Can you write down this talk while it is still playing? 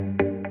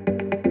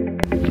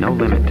No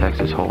Limit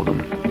Texas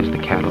Hold'em is the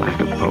Cadillac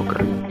of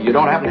poker. You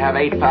don't happen to have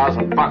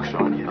 $8,000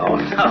 on you? Oh,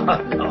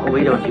 no,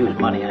 we don't use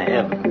money in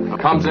heaven.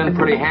 Comes in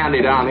pretty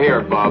handy down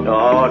here, Bub.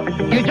 Oh,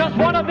 you just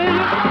won $1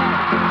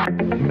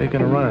 million? You're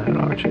making a run at it,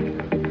 aren't you?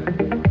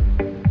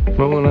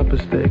 Rolling up a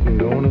stake and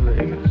going to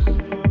Vegas.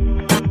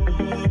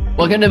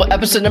 Welcome to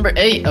episode number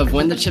 8 of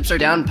When the Chips Are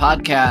Down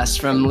podcast.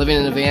 From living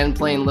in a van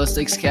playing low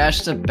stakes cash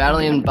to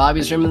battling in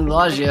Bobby's room in the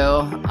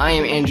Bellagio. I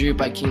am Andrew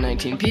by King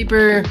 19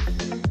 Peeper.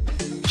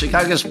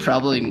 Chicago's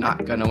probably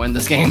not going to win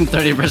this game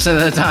 30%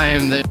 of the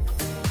time. They're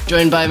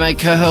joined by my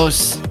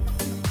co-host,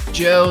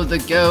 Joe the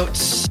Goat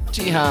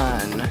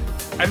Tihan.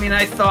 I mean,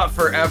 I thought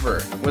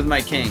forever with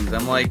my Kings.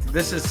 I'm like,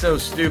 this is so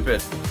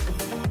stupid.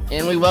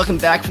 And we welcome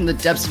back from the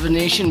depths of a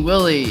nation,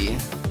 Willy.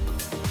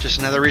 Just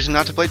another reason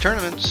not to play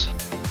tournaments.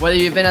 Whether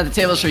you've been at the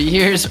tables for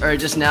years or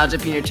just now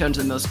dipping your toe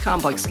into the most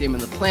complex game on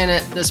the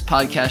planet, this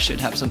podcast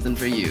should have something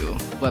for you.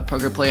 What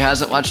poker player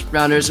hasn't watched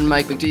Rounders and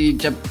Mike McD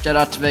jet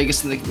out to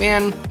Vegas and think,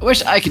 man, I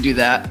wish I could do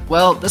that?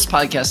 Well, this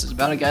podcast is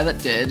about a guy that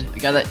did, a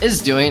guy that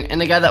is doing,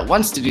 and a guy that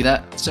wants to do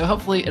that. So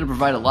hopefully it'll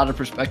provide a lot of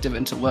perspective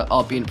into what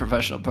all being a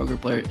professional poker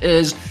player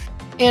is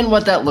and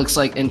what that looks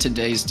like in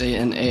today's day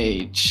and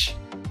age.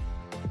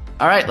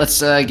 All right,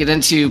 let's get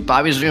into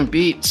Bobby's Room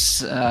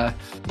Beats.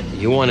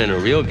 You want in a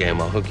real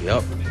game, I'll hook you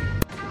up.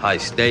 High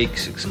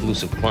stakes,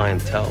 exclusive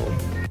clientele.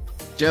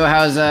 Joe,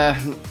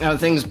 how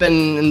things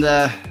been in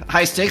the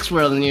high stakes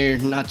world? And you're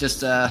not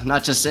just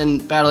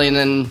in battling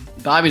in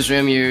Bobby's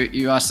room.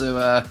 You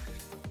also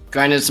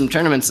grinded some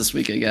tournaments this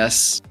week, I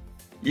guess.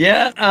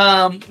 Yeah.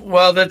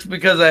 Well, that's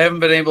because I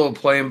haven't been able to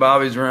play in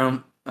Bobby's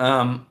room.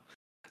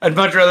 I'd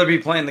much rather be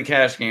playing the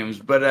cash games,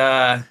 but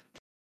I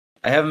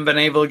haven't been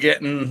able to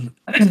get in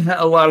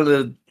a lot of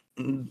the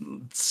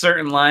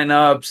certain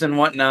lineups and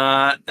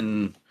whatnot,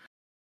 and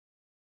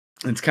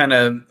it's kind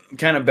of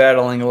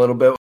battling a little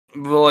bit,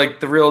 like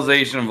the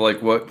realization of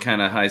like what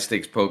kind of high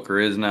stakes poker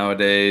is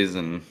nowadays,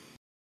 and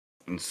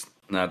it's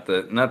not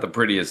the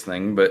prettiest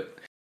thing. But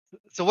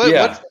so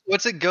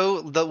what's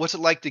it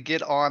like to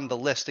get on the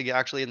list to get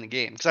actually in the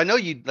game? Because I know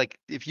you like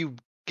if you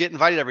get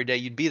invited every day,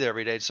 you'd be there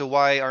every day. So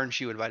why aren't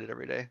you invited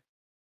every day?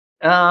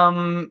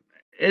 There's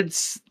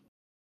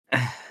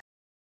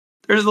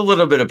a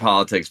little bit of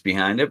politics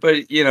behind it, but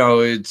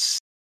it's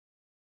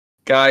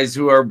guys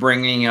who are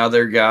bringing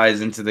other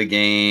guys into the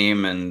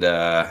game, and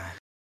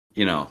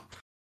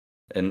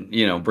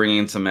bringing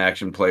in some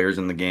action players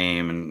in the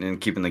game, and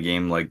keeping the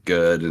game like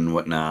good and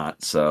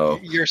whatnot. So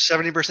your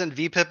 70%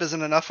 VPIP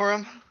isn't enough for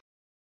him.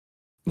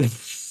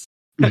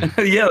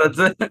 Yeah, that's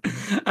it.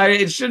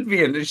 It should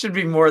be. It should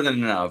be more than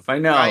enough. I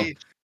know.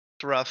 It's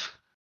rough.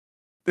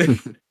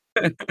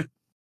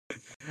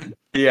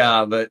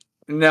 Yeah, but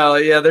no.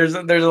 Yeah, there's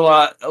a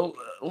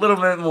little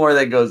bit more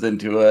that goes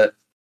into it.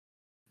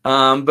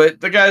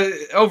 But the guy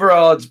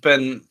overall, it's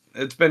been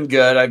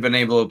good. I've been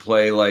able to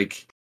play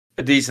like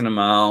a decent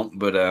amount,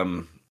 but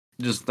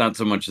just not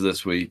so much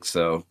this week.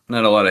 So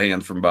not a lot of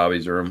hands from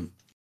Bobby's room.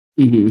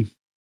 Mm-hmm.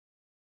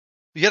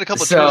 You had a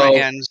couple of tournament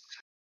hands.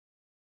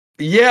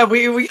 Yeah,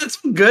 we got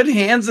some good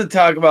hands to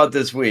talk about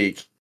this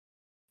week.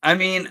 I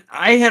mean,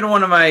 I had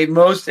one of my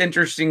most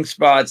interesting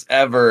spots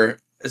ever.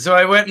 So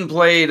I went and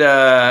played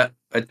a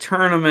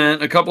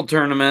couple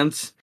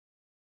tournaments.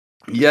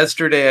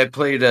 Yesterday I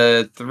played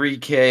a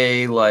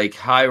 3K like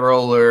high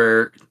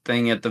roller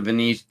thing at the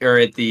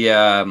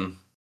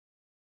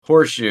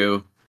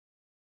Horseshoe,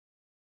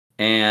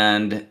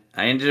 and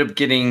I ended up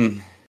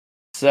getting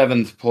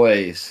 7th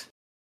place.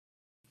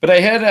 But I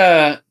had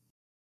I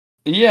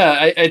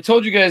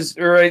told you guys,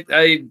 or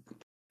I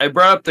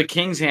brought up the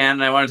King's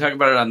hand, and I want to talk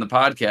about it on the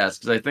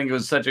podcast because I think it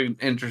was such an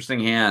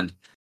interesting hand.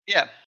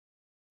 Yeah,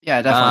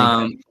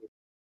 definitely.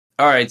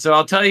 All right, so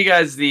I'll tell you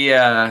guys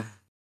the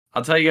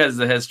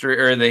history,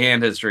 or the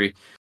hand history.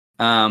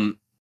 I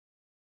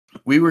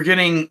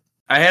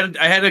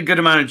had a good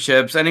amount of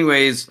chips.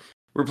 Anyways,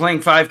 we're playing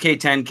 5K,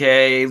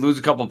 10K, lose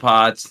a couple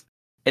pots,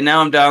 and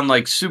now I'm down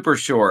like super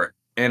short,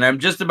 and I'm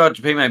just about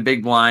to pay my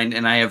big blind,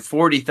 and I have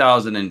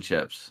 40,000 in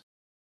chips.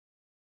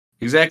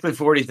 Exactly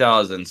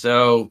 40,000.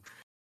 So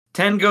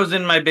 10 goes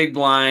in my big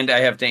blind. I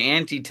have to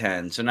ante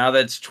 10. So now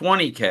that's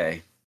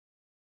 20K.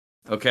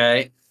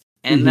 Okay.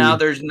 And now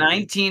there's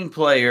 19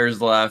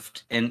 players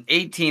left, and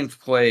 18th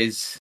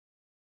place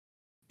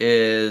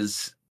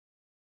is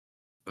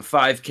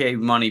 5K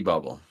money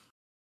bubble.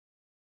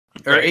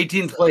 Or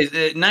 18th place,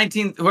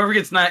 19th, whoever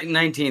gets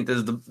 19th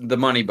is the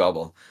money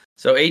bubble.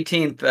 So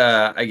 18th,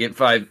 I get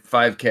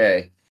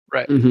 5K.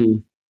 Right.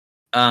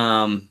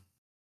 Mm-hmm.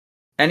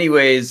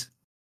 Anyways,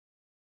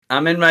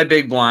 I'm in my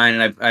big blind,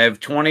 and I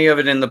have 20 of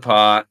it in the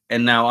pot,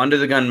 and now Under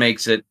the Gun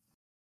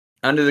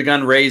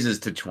raises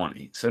to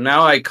 20. So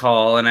now I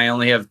call, and I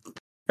only have,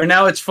 or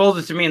now it's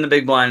folded to me in the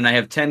big blind, and I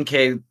have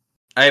 10K,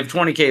 I have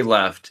 20K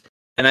left,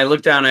 and I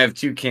look down, I have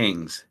 2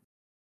 kings.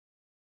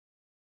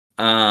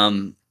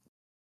 And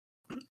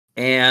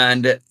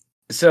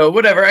so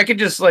whatever, I could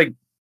just like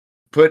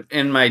put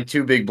in my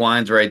 2 big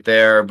blinds right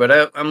there,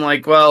 but I'm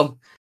like, well,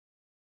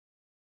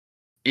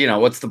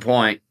 what's the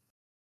point?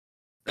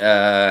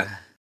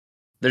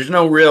 there's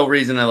no real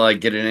reason to like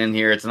get it in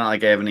here. It's not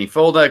like I have any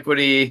fold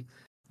equity.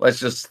 Let's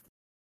just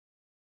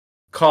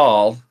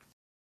call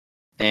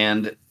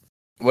and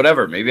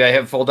whatever. Maybe I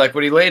have fold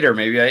equity later.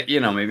 Maybe I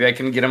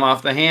can get him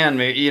off the hand.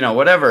 Maybe,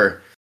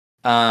 whatever.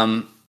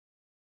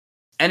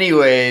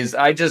 Anyways,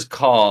 I just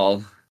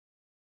call,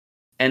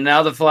 and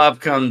now the flop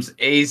comes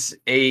ace,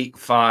 8,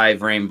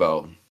 5,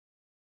 rainbow.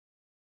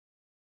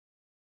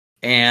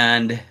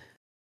 And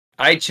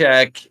I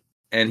check,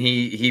 and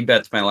he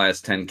bets my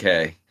last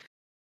 10K.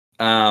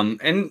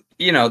 And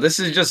this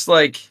is just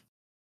like,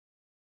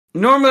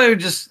 normally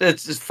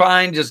it's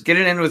fine, just get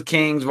it in with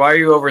kings. Why are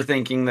you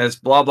overthinking this?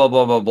 Blah, blah,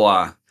 blah, blah,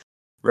 blah.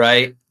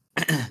 Right?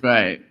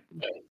 Right.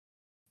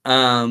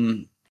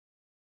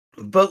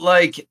 But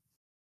like,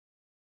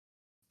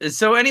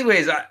 so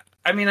anyways,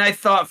 I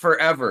thought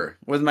forever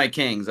with my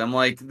kings. I'm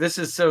like, this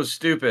is so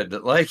stupid.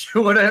 Like,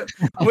 what a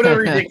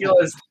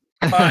ridiculous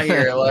spot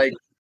here. Like,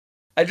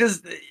 I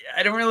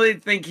don't really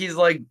think he's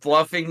like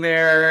bluffing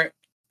there.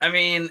 I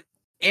mean,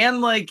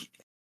 and like,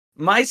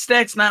 my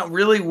stack's not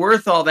really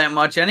worth all that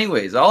much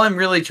anyways. All I'm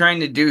really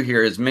trying to do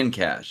here is min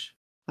cash.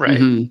 Right.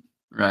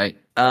 Mm-hmm. Right.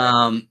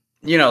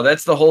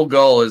 That's the whole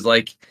goal is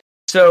like,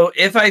 so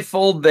if I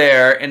fold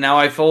there and now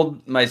I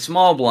fold my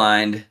small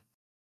blind,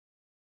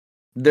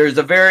 there's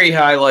a very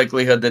high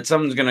likelihood that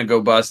someone's going to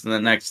go bust in the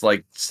next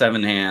like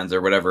 7 hands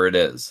or whatever it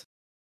is.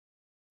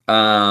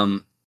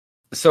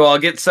 So I'll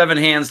get 7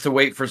 hands to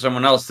wait for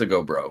someone else to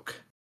go broke.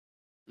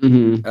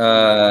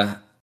 Mm-hmm.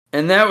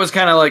 And that was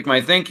kind of like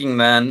my thinking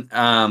then.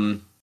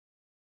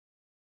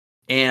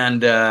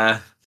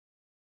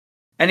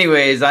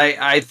 Anyways,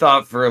 I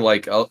thought for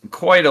like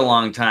quite a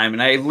long time,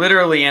 and I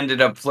literally ended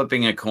up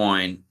flipping a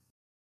coin,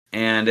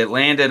 and it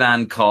landed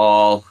on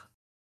call.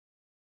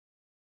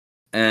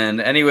 And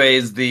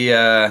anyways,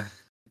 the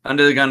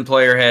under the gun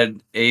player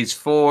had ace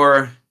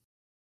 4.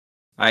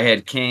 I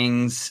had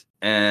kings,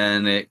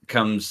 and it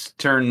comes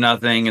turn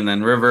nothing, and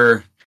then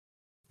river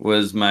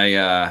was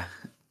my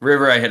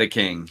river. I had a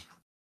king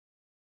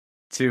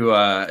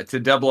to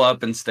double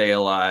up and stay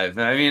alive.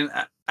 I mean,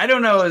 I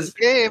don't know.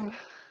 Game.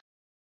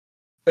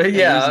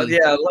 Yeah,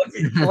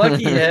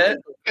 lucky hit.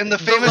 And the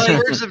famous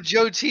words of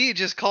Joe T,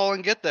 just call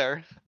and get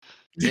there.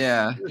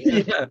 Yeah.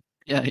 Yeah.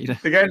 Yeah.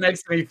 The guy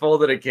next to me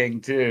folded a king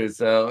too,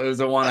 so it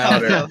was a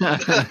 1-outer.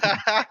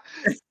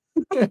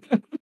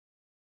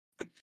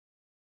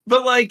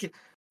 But like,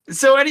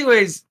 so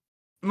anyways,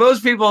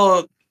 most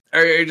people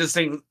are just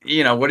saying,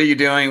 what are you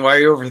doing? Why are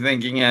you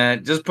overthinking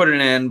it? Just put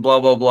it in, blah,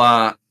 blah,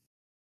 blah.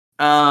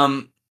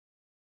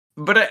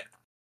 But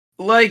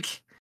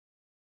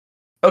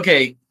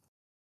okay,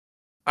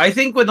 I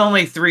think with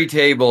only 3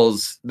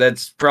 tables,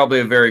 that's probably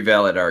a very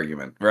valid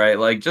argument, right?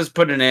 Like, just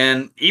put it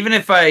in. Even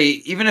if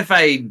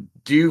I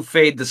do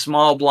fade the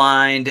small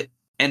blind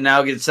and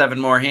now get 7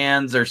 more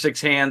hands or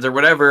 6 hands or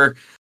whatever,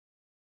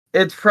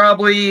 it's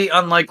probably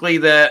unlikely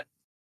that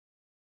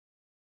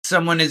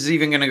someone is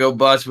even going to go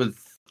bust with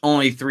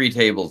only 3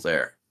 tables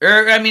there.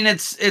 Or, I mean,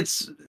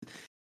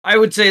 I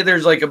would say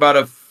there's like about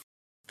a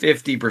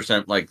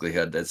 50%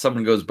 likelihood that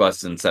someone goes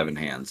bust in 7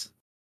 hands.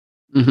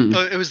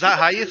 Mm-hmm. It was that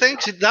high, you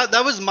think? See,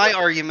 that was my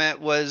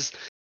argument, was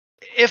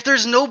if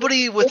there's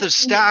nobody with a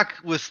stack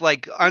with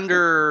like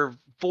under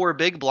 4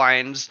 big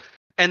blinds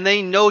and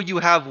they know you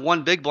have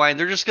 1 big blind,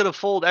 they're just going to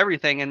fold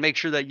everything and make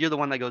sure that you're the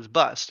one that goes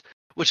bust,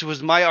 which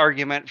was my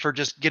argument for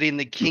just getting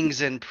the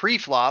kings in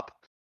pre-flop.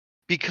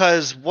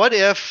 Because what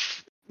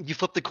if you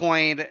flip the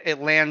coin,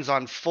 it lands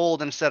on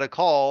fold instead of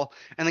call,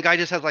 and the guy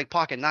just has like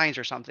pocket 9s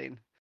or something?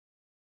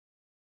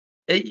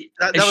 That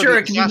would be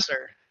a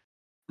disaster.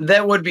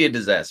 That would be a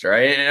disaster.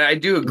 I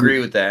do agree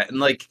with that. And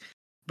like,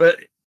 but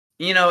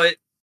this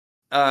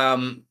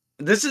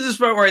is a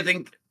spot where I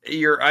think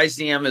your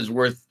ICM is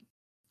worth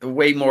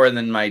way more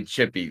than my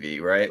chip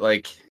EV, right?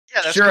 Like,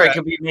 yeah, sure, correct. I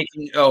could be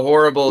making a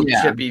horrible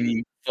chip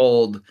EV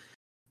fold,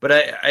 but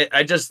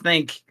I just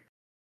think,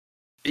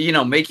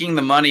 making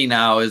the money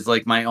now is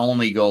like my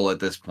only goal at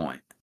this point.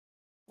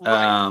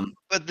 Right.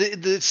 But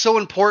it's so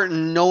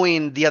important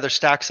knowing the other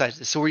stack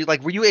sizes. So were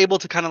you able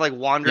to kind of like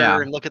wander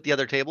and look at the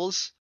other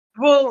tables?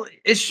 Well,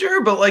 it's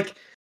sure, but like,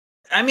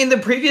 I mean, the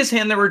previous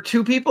hand there were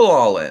 2 people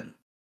all in,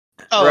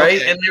 Oh,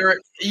 right? okay. And there were,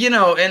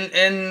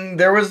 and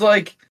there was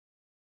like,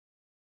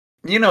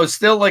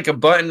 still like a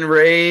button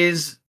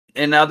raise,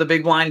 and now the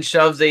big blind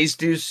shoves ace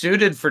deuce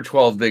suited for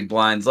 12 big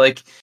blinds.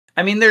 Like,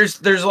 I mean, there's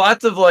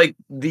lots of like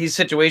these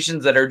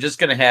situations that are just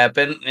going to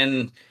happen,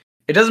 and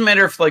it doesn't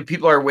matter if like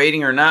people are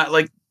waiting or not.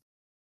 Like,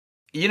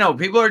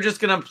 people are just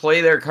going to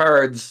play their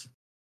cards.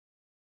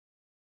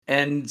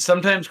 And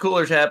sometimes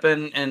coolers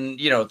happen and,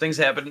 things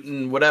happen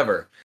and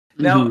whatever.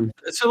 Now,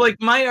 so like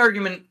my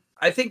argument,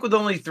 I think with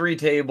only 3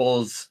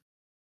 tables,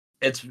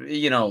 it's,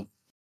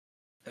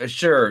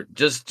 sure,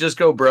 just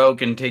go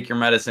broke and take your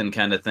medicine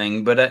kind of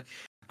thing. But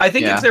I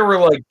think if there were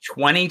like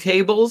 20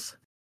 tables,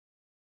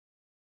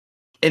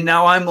 and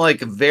now I'm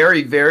like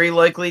very, very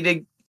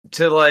likely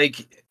to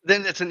like.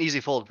 Then it's an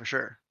easy fold for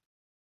sure.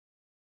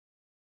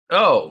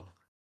 Oh.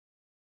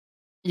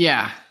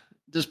 Yeah.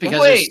 Just because.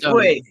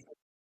 Wait.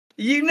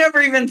 You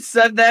never even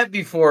said that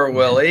before,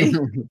 Willie.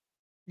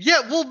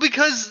 Yeah, well,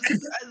 because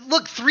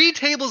look, 3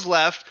 tables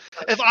left.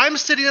 If I'm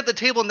sitting at the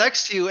table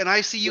next to you and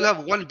I see you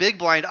have 1 big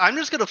blind, I'm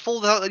just gonna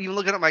fold out and even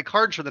looking at my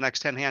cards for the next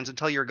 10 hands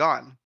until you're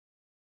gone.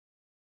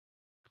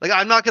 Like,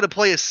 I'm not gonna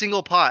play a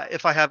single pot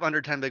if I have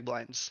under 10 big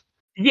blinds.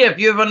 Yeah, if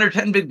you have under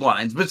 10 big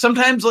blinds, but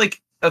sometimes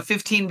like a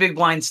 15 big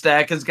blind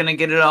stack is gonna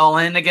get it all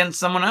in against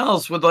someone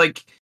else with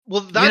like.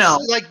 Well,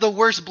 that's like the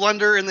worst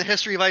blunder in the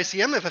history of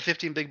ICM if a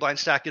 15 big blind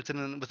stack gets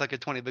in with like a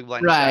 20 big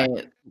blind stack.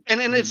 And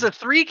it's a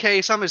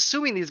 3K, so I'm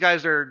assuming these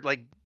guys are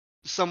like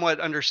somewhat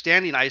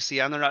understanding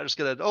ICM. They're not just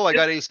gonna, I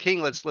got ace king,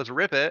 let's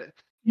rip it.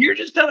 You're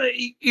just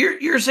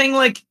you're saying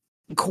like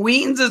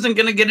Queens isn't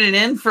gonna get it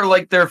in for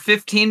like their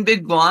 15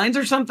 big blinds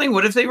or something.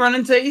 What if they run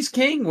into ace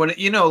king? What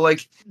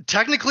like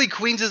technically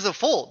Queens is a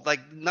fold. Like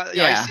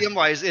ICM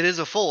wise, it is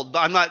a fold, but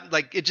I'm not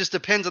like it just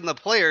depends on the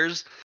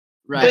players.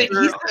 Right.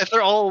 If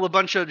they're all a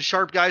bunch of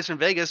sharp guys from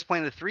Vegas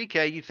playing the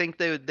 3K, you think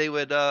they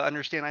would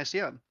understand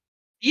ICM?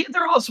 Yeah,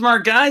 they're all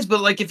smart guys,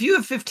 but like if you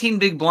have 15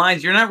 big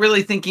blinds, you're not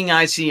really thinking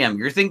ICM.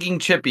 You're thinking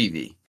chip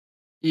EV.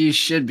 You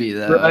should be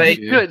though. Right.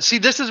 Good. See,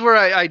 this is where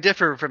I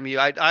differ from you.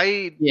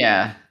 I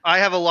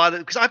have a lot of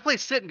because I played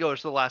sit and goes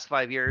for the last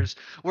 5 years,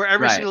 where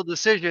every single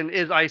decision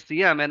is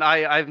ICM, and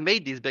I've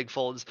made these big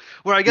folds.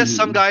 Where I guess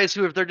some guys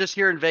who, if they're just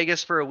here in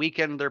Vegas for a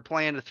weekend, they're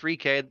playing a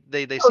 3K.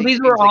 They see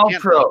these were all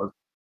pros.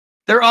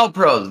 They're all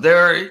pros.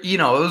 They're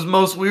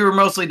we were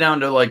mostly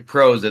down to like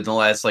pros in the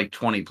last like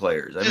 20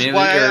 players. I mean,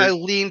 why I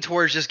lean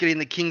towards just getting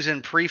the kings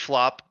in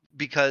pre-flop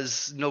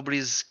because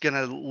nobody's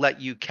gonna let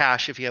you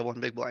cash if you have 1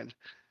 big blind.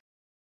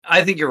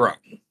 I think you're wrong.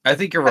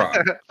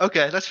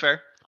 Okay, that's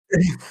fair.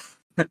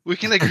 We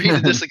can agree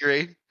to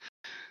disagree.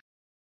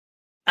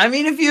 I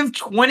mean, if you have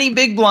 20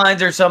 big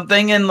blinds or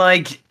something, and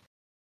like,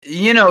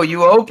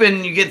 you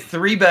open, you get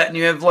 3-bet, and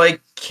you have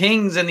like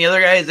kings, and the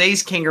other guy has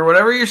ace king or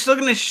whatever, you're still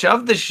gonna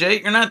shove the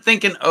shit. You're not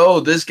thinking, oh,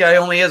 this guy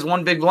only has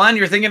 1 big blind.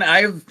 You're thinking,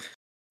 I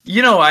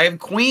have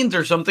queens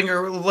or something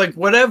or like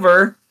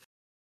whatever.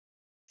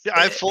 Yeah,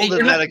 I've folded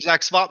in that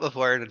exact spot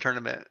before in a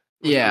tournament.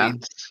 Yeah.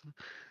 Queens.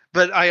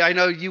 But I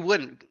know you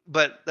wouldn't.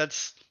 But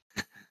that's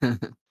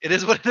it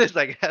is what it is,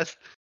 I guess.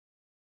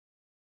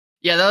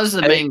 Yeah, that was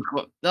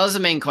the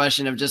main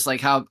question of just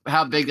like how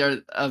big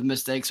of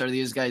mistakes are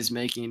these guys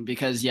making,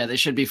 because they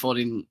should be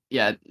folding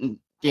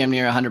damn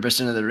near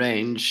 100% of the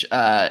range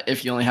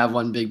if you only have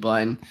 1 big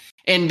blind.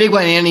 And big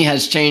blind ante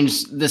has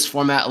changed this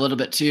format a little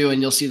bit too,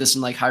 and you'll see this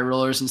in like high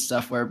rollers and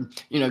stuff where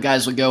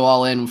guys will go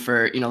all in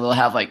for they'll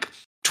have like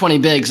 20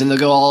 bigs and they'll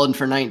go all in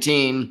for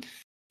 19.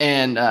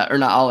 And or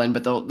not all in,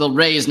 but they'll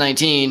raise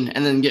 19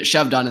 and then get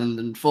shoved on and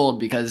then fold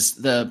because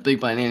the big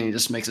blind ante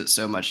just makes it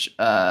so much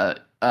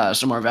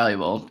so more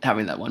valuable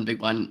having that 1 big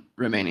blind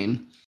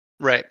remaining.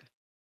 Right.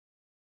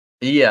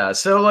 Yeah.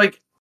 So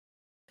like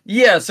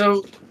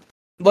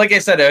I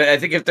said, I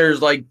think if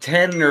there's like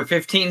 10 or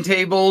 15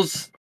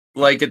 tables,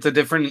 like it's a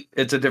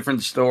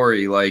different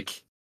story.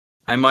 Like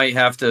I might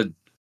have to,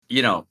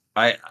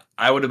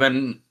 I would have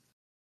been.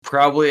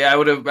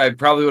 I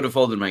probably would have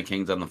folded my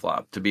kings on the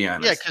flop, to be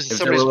honest. Yeah, because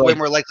somebody's way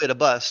more likely to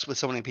bust with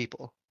so many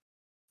people.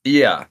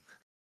 Yeah.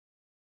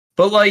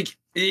 But like,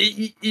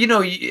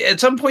 at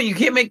some point you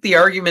can't make the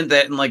argument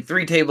that in like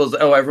 3 tables,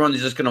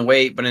 everyone's just going to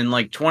wait. But in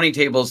like 20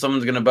 tables,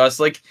 someone's going to bust.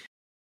 Like,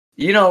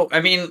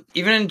 I mean,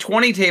 even in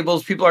 20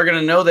 tables, people are going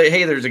to know that,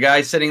 hey, there's a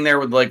guy sitting there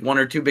with like 1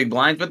 or 2 big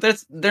blinds, but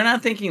they're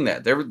not thinking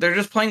that. They're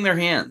just playing their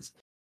hands.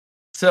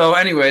 So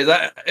anyways,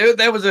 that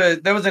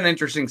was an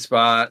interesting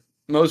spot.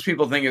 Most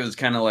people think it was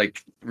kind of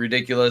like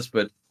ridiculous,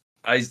 but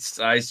I was just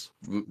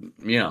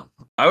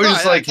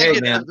like,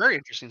 hey, man, a very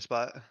interesting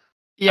spot.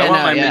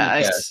 Yeah,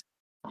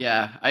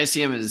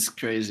 ICM is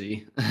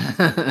crazy.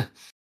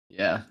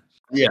 Yeah.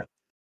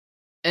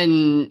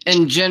 And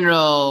in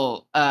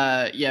general,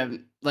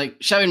 like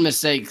shoving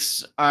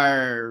mistakes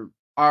are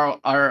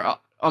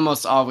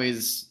almost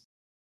always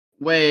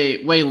way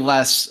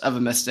less of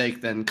a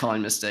mistake than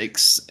calling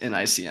mistakes in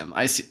ICM.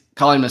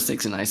 Calling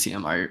mistakes in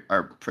ICM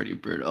are pretty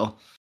brutal.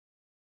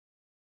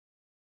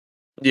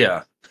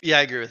 Yeah,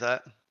 I agree with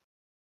that.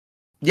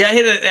 Yeah, I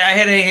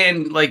had a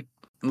hand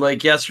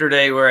like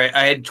yesterday where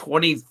I had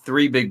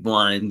 23 big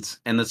blinds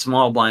and the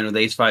small blind with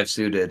ace-5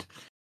 suited.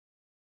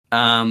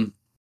 And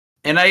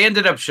I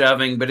ended up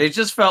shoving, but it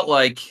just felt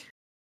like,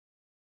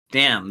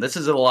 damn, this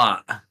is a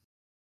lot.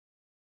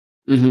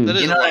 Mm-hmm. That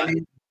is a lot. I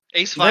mean?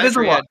 Ace-5 is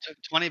a lot.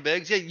 20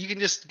 bigs. Yeah, you can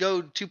just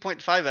go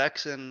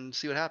 2.5x and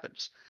see what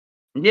happens.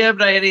 Yeah,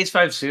 but I had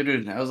ace-5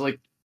 suited. I was like,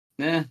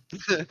 eh.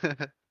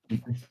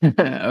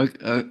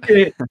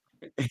 Okay.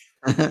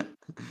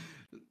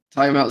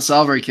 Talking about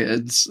solver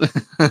kids.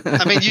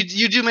 I mean,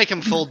 you do make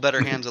him fold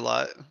better hands a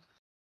lot.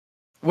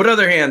 What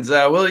other hands?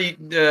 Will you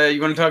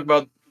want to talk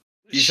about?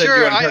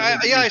 Sure.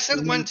 I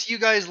sent one to you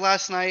guys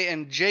last night,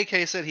 and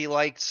JK said he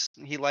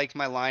liked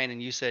my line,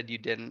 and you said you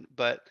didn't.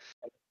 But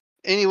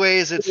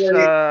anyways, it's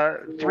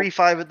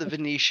 3-5 at the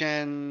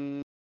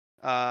Venetian,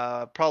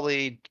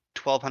 probably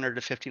 1,200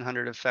 to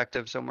 1,500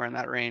 effective, somewhere in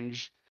that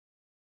range.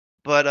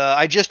 But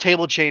I just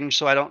table changed,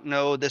 so I don't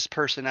know this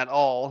person at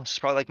all. It's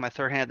probably like my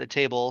third hand at the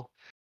table.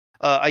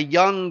 A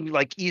young,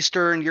 like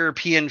Eastern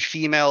European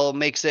female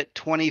makes it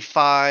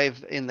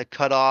 25 in the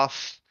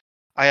cutoff.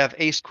 I have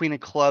ace queen of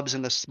clubs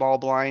in the small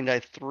blind. I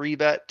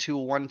 3-bet to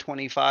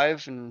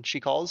 125, and she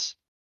calls.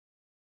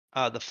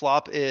 The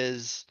flop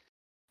is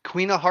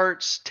queen of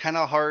hearts, 10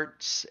 of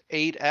hearts,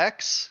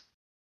 8x,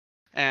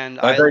 and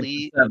I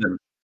lead. 7.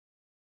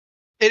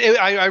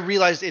 I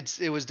realized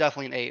it was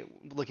definitely an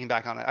 8. Looking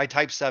back on it, I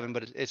typed 7,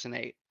 but it's an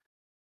 8.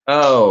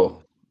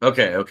 Oh,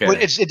 okay.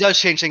 But it does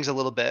change things a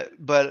little bit,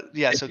 but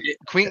yeah. So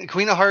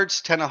queen of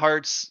hearts, 10 of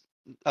hearts,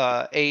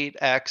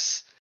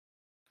 8x.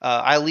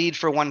 I lead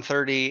for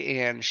 130,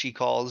 and she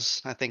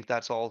calls. I think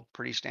that's all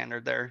pretty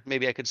standard there.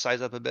 Maybe I could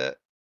size up a bit.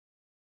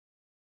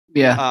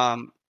 Yeah.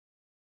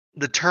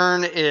 The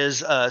turn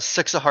is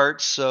 6 of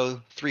hearts,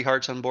 so 3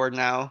 hearts on board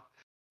now,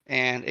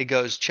 and it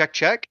goes check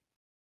check.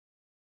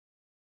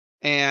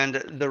 And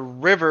the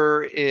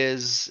river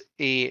is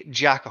a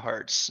jack of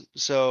hearts,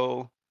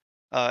 so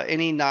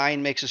any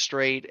 9 makes a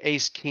straight,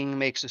 ace king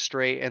makes a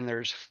straight, and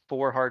there's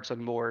 4 hearts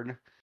on board.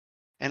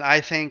 And I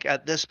think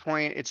at this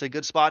point it's a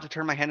good spot to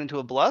turn my hand into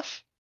a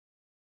bluff.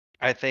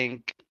 I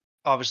think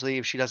obviously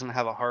if she doesn't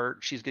have a heart,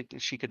 she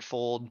could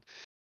fold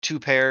 2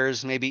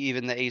 pairs, maybe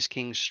even the ace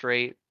king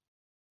straight.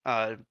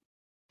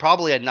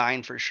 Probably a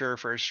 9 for sure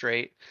for a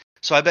straight.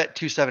 So I bet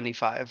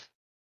 275.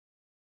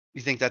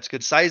 You think that's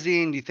good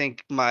sizing? Do you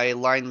think my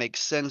line makes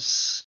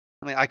sense?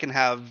 I mean, I can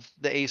have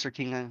the ace or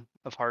king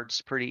of hearts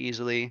pretty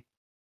easily,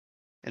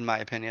 in my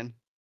opinion.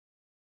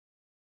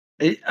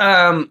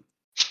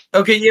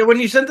 Okay, yeah. When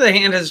you sent the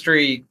hand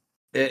history,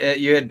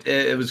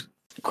 it was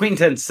queen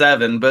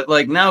 10-7, but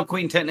like now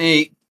queen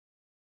 10-8.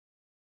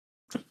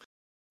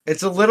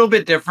 It's a little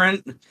bit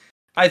different.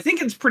 I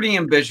think it's pretty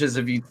ambitious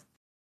if you.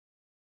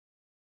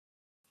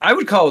 I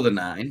would call it a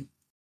 9.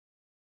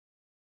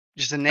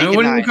 Just a naked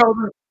 9.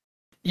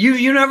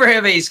 You never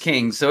have ace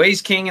king, so ace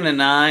king and a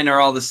 9 are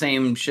all the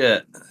same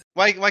shit.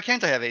 Why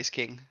can't I have ace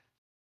king?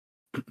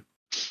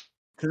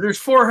 Because there's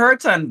 4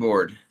 hearts on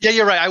board. Yeah,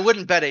 you're right. I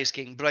wouldn't bet ace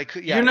king, but I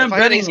could. Yeah, you're not if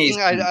betting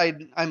I had ace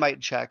king. I might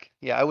check.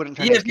 Yeah, I wouldn't.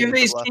 Yeah, if you have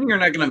ace king, you're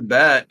not gonna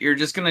bet. You're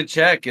just gonna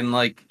check, and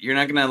like you're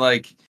not gonna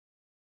like.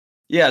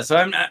 Yeah, so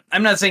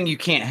I'm not saying you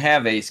can't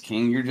have ace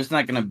king. You're just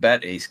not gonna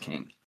bet ace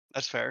king.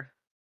 That's fair.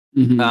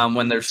 Mm-hmm.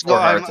 When there's 4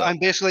 hearts. I'm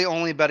basically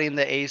only betting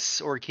the ace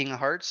or king of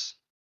hearts.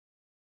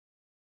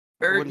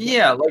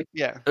 Yeah, like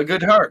yeah, a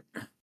good heart.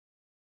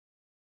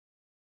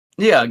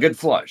 Yeah, a good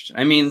flush.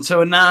 I mean,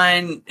 so a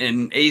 9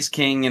 and ace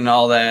king and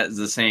all that is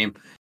the same.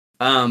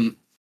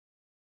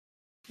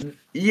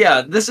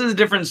 Yeah, this is a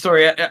different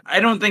story. I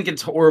don't think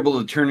it's horrible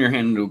to turn your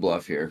hand into a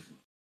bluff here,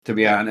 to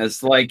be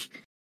honest. Like,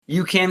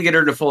 you can get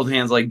her to fold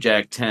hands like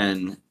Jack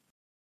 10.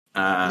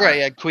 Right,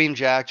 yeah, Queen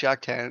Jack,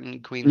 Jack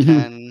 10, Queen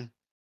 10.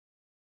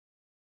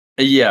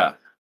 Yeah.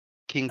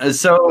 King.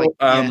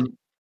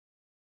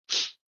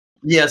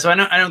 Yeah, so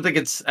I don't think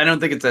it's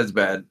as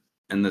bad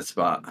in this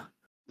spot.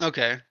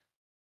 Okay.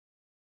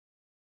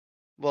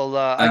 Well,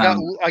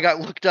 I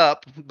got looked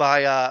up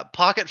by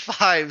pocket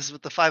 5s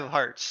with the 5 of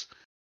hearts.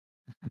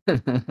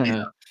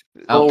 Yeah.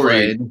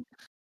 Outplayed.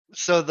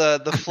 So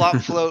the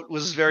flop float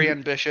was very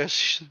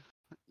ambitious.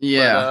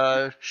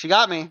 Yeah. But, she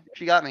got me.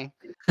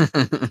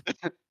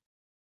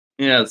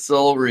 Yeah,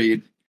 soul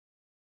read.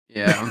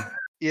 Yeah.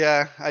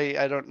 Yeah,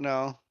 I don't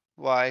know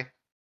why.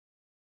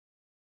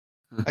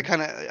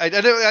 I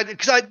don't,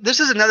 because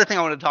this is another thing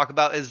I want to talk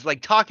about is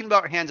like talking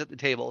about hands at the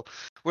table.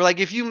 Where like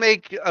if you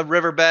make a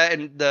river bet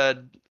and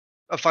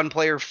a fun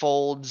player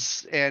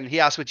folds and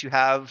he asks what you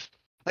have,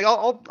 like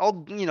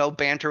I'll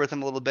banter with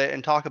him a little bit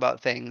and talk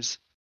about things.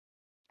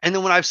 And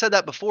then when I've said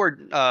that before,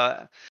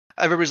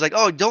 everybody's like,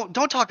 oh, don't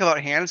talk about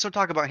hands,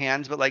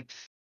 But like,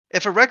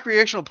 if a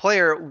recreational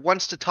player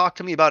wants to talk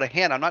to me about a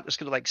hand, I'm not just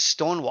gonna like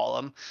stonewall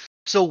them.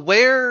 So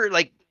where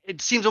like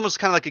it seems almost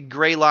kind of like a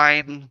gray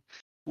line.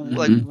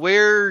 Like,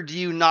 where do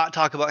you not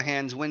talk about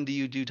hands? When do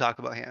you talk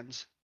about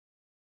hands?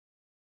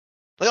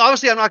 Like,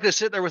 obviously, I'm not going to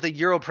sit there with a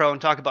Euro Pro and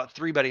talk about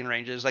 3-betting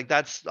ranges. Like,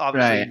 that's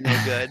obviously no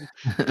good.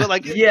 But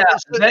like, yeah,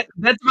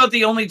 that's about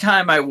the only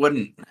time I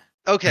wouldn't.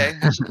 Okay.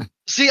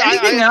 See,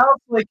 anything else?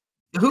 Like,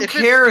 who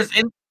cares?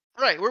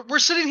 Right, we're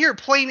sitting here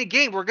playing a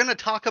game. We're going to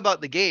talk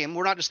about the game.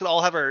 We're not just going to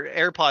all have our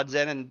AirPods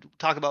in and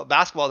talk about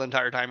basketball the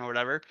entire time or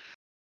whatever.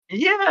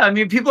 Yeah, I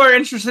mean, people are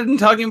interested in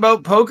talking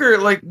about poker,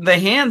 like the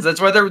hands.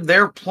 That's why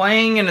they're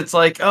playing, and it's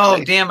like,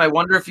 oh, damn, I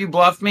wonder if you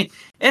bluffed me,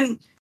 and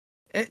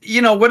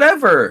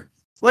whatever.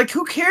 Like,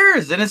 who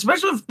cares? And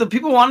especially if the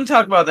people want to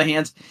talk about the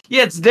hands.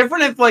 Yeah, it's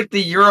different if like the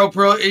Euro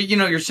Pro,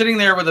 you're sitting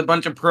there with a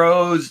bunch of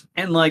pros,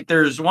 and like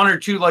there's 1 or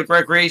 2 like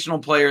recreational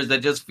players that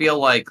just feel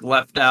like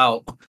left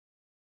out.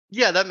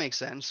 Yeah, that makes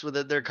sense. With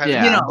they're kind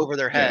of over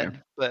their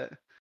head, but.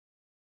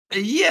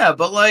 Yeah,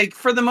 but like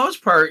for the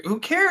most part, who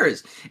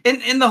cares?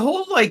 And the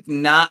whole like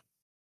not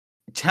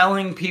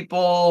telling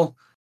people,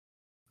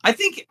 I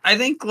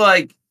think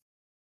like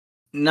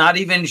not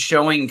even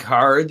showing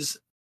cards.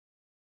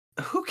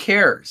 Who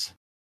cares?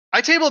 I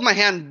tabled my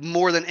hand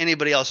more than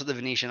anybody else at the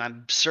Venetian.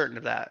 I'm certain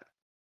of that.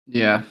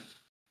 Yeah.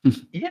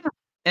 Yeah.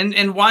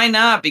 And why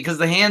not? Because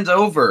the hand's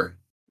over.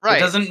 Right.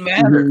 It doesn't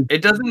matter.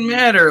 It doesn't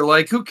matter.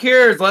 Like, who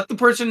cares? Let the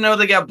person know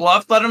they got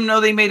bluffed. Let them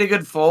know they made a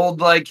good fold.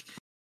 Like,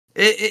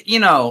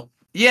 it'll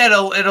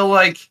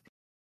like,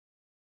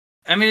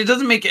 I mean, it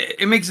doesn't make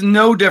it makes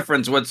no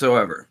difference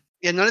whatsoever.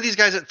 Yeah, none of these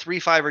guys at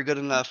 3-5 are good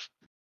enough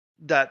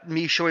that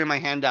me showing my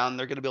hand down,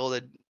 they're going to be able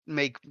to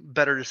make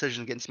better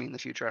decisions against me in the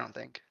future, I don't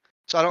think.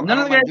 So I don't None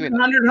of the guys mind at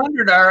doing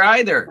 100 are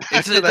either.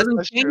 It doesn't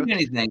that's change true.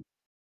 anything.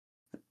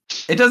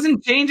 It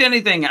doesn't change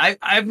anything.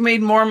 I've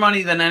made more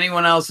money than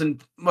anyone else,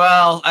 and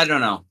well, I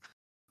don't know.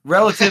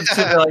 Relative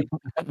to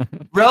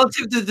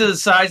the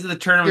size of the Your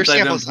tournaments I've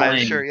sample been size,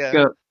 playing. sure,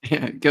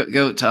 yeah.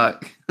 Go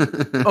talk.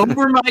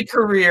 Over my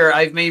career,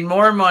 I've made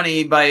more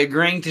money by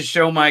agreeing to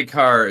show my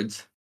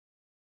cards.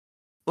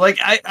 Like,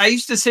 I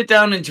used to sit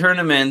down in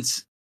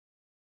tournaments.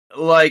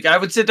 Like, I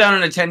would sit down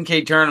in a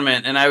 10K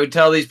tournament, and I would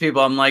tell these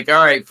people, I'm like,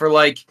 all right, for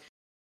like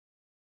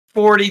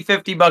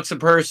 $40-$50 a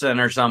person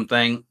or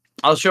something,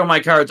 I'll show my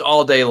cards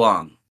all day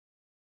long.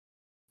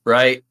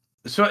 Right?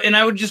 So, and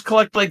I would just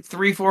collect like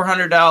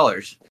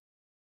 $300-$400.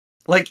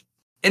 Like,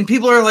 and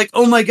people are like,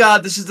 oh my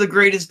God, this is the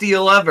greatest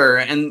deal ever.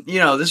 And,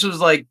 this was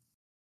like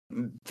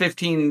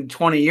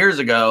 15-20 years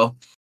ago.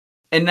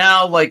 And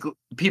now, like,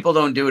 people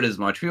don't do it as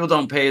much. People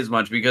don't pay as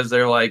much because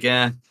they're like,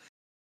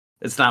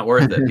 it's not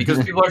worth it.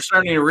 Because people are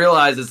starting to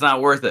realize it's not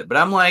worth it. But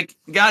I'm like,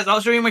 guys, I'll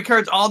show you my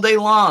cards all day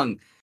long.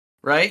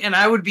 Right? And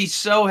I would be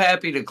so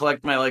happy to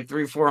collect my like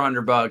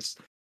 $300-$400.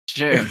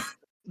 Sure.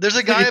 There's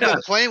a guy I've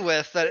been playing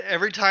with that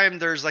every time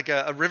there's like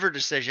a river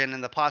decision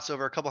and the pot's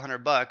over a couple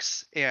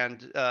 $100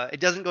 and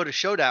it doesn't go to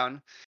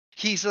showdown,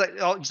 he's like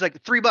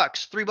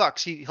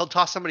 $3. He'll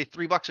toss somebody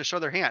 $3 to show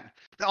their hand.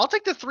 I'll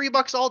take the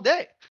 $3 all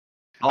day.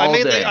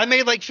 I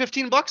made like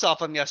 $15 off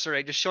him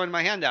yesterday just showing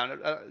my hand down,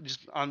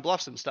 just on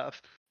bluffs and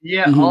stuff.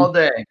 Yeah, all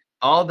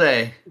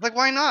day. Like,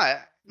 why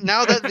not?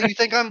 Now that you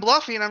think I'm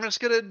bluffing, I'm just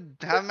gonna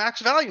have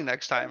max value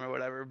next time or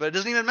whatever. But it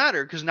doesn't even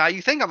matter because now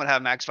you think I'm gonna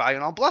have max value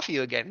and I'll bluff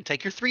you again and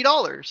take your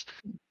 $3.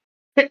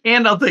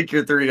 And I'll take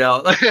your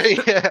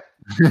 $3.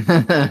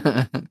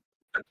 Yeah.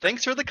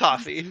 Thanks for the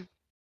coffee.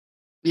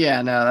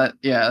 Yeah, no,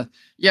 yeah.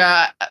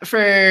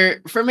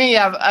 For me,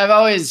 I've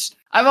always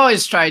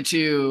tried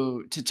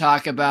to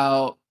talk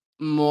about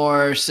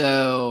more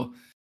so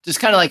just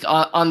kind of like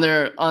on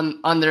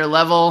their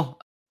level.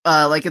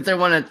 Like if they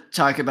want to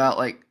talk about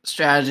like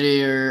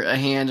strategy or a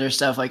hand or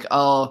stuff, like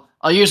I'll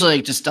usually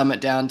like just dumb it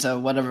down to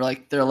whatever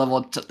like their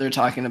level they're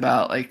talking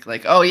about.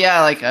 Like oh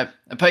yeah, like I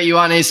put you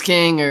on ace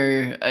king,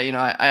 or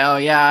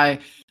I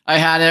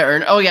had it,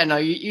 or oh yeah, no,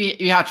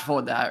 you have to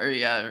fold that,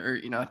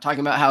 or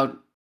talking about how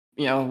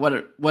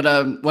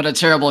what a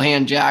terrible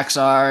hand jacks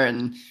are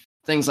and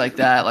things like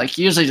that. Like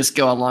usually just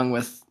go along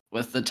with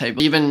the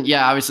table. Even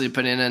obviously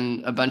putting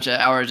in a bunch of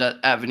hours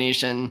at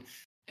Venetian,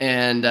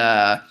 and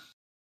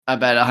I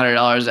bet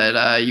 $100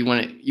 that you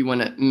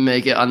want to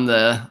make it on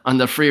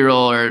the free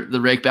roll or the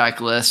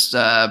rakeback list.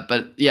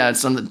 But yeah,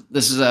 it's on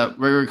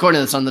we're recording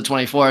this on the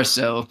 24th,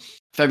 so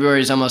February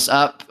is almost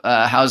up.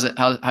 How's it?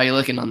 How you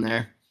looking on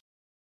there?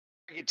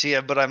 To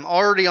you, but I'm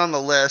already on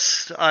the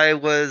list. I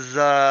was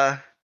I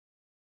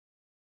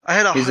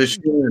had a. He's a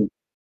student.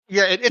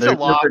 Yeah, it's a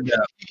lot.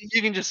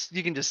 You can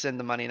just send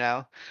the money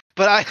now.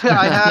 But I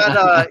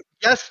had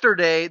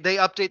yesterday. They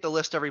update the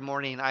list every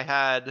morning. I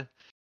had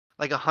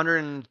like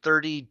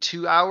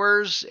 132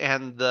 hours,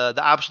 and the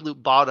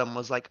absolute bottom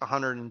was like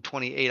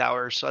 128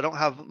 hours. So I don't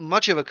have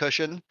much of a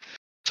cushion.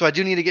 So I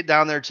do need to get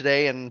down there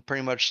today and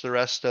pretty much the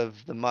rest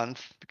of the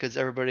month, because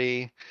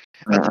everybody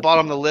at the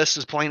bottom of the list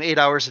is playing 8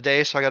 hours a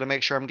day. So I got to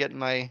make sure I'm getting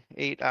my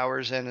 8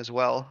 hours in as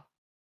well.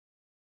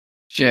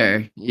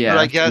 Sure. Yeah. But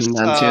I guess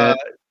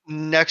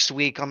next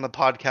week on the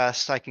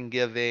podcast, I can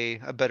give a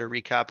better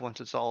recap once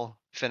it's all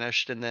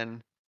finished, and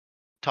then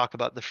talk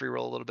about the free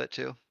roll a little bit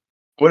too.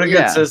 What a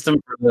good system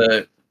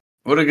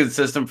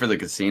for the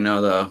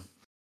casino, though.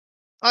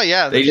 Oh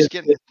yeah, they just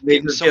getting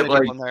so many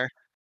people in there.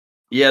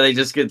 Yeah, they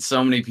just get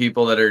so many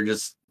people that are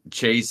just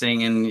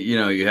chasing, and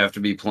you have to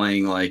be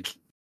playing like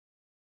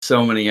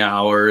so many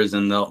hours,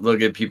 and they'll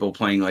get people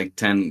playing like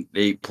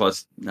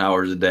 8+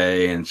 hours a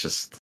day, and it's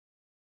just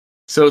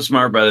so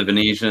smart by the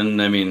Venetian.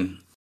 I mean,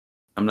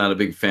 I'm not a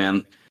big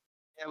fan.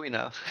 Yeah, we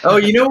know. Oh,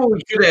 you know what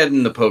we could add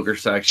in the poker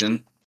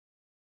section?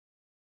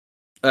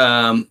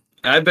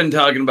 I've been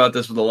talking about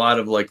this with a lot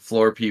of like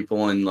floor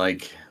people and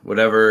like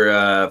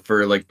whatever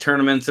for like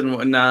tournaments and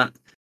whatnot,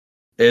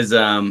 is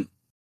out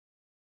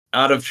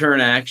of turn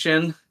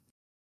action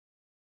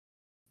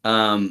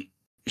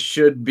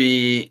should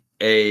be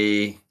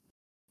a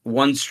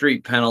 1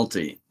 street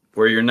penalty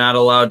where you're not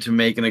allowed to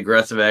make an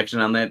aggressive action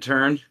on that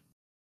turn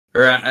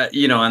or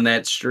on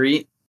that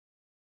street.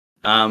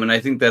 And I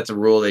think that's a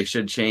rule they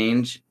should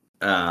change.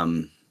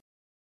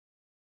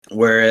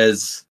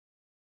 Whereas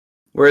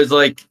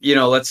like,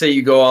 let's say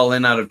you go all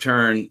in out of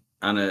turn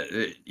on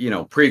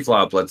a,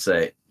 pre-flop, let's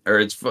say, or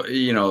it's,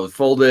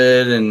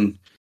 folded and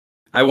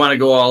I want to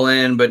go all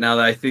in, but now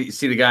that I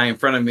see the guy in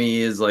front of me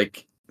is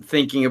like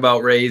thinking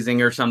about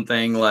raising or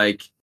something,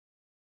 like,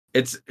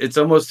 it's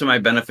almost to my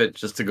benefit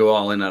just to go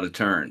all in out of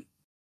turn.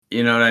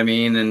 You know what I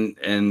mean?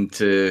 And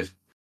to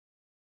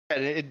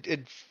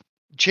it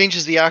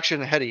changes the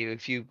action ahead of you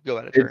if you go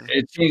out of turn.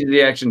 it changes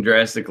the action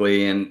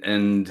drastically,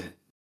 and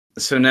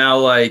so now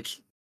like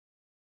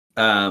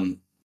now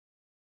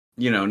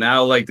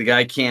like the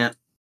guy kind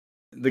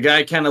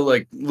of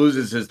like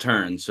loses his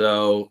turn.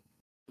 So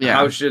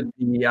how should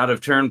the out of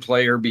turn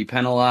player be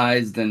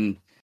penalized? And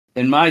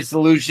in my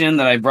solution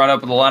that I brought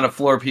up with a lot of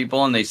floor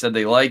people and they said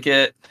they like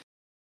it,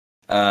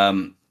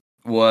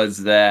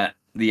 was that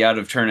the out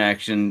of turn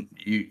action,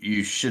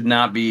 you should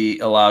not be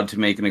allowed to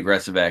make an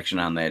aggressive action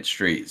on that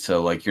street.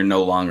 So like you're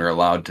no longer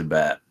allowed to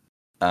bet.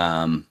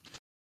 I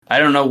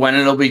don't know when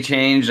it'll be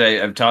changed.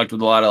 I've talked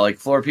with a lot of like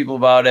floor people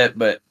about it,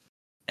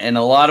 and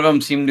a lot of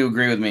them seem to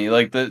agree with me.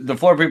 Like the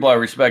floor people I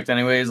respect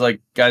anyways,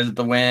 like guys at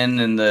the Win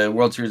and the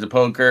World Series of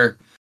Poker.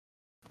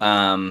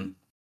 I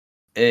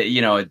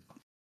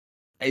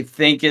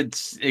think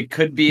it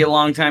could be a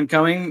long time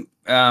coming.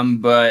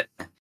 But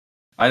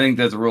I think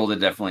that's a rule that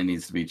definitely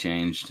needs to be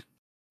changed,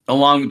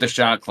 along with the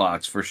shot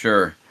clocks for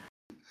sure.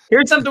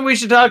 Here's something we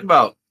should talk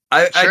about.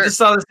 I just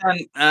saw this on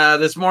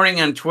this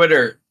morning on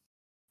Twitter,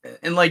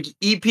 and like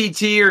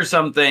EPT or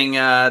something.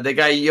 The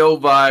guy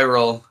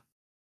Yohviral.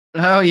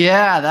 Oh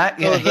yeah, the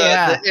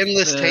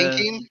endless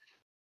tanking.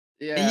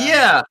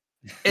 Yeah.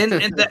 And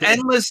the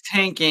endless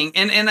tanking,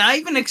 and I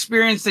even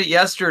experienced it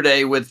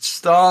yesterday with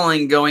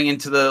stalling going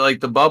into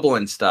the bubble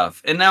and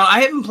stuff. And now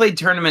I haven't played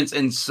tournaments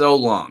in so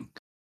long.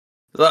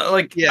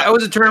 I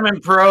was a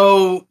tournament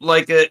pro,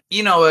 like a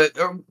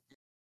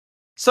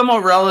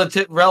somewhat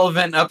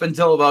relevant up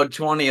until about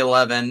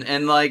 2011,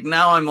 and like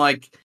now I'm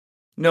like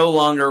no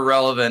longer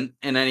relevant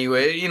in any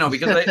way,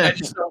 because I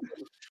just don't.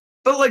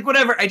 But like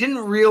whatever, I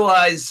didn't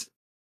realize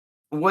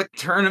what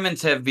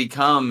tournaments have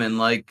become and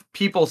like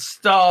people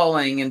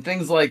stalling and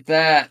things like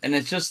that. And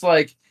it's just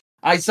like,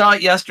 I saw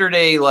it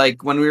yesterday,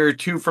 like when we were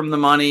 2 from the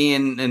money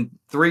and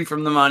 3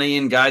 from the money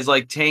and guys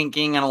like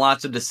tanking on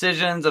lots of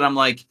decisions. And I'm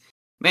like,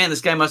 man,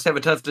 this guy must have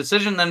a tough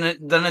decision.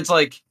 Then it's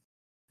like,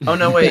 oh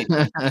no, wait.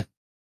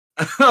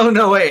 Oh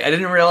no, wait. I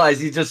didn't realize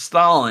he's just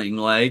stalling.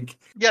 Like,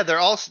 yeah,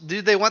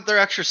 they want their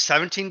extra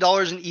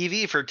 $17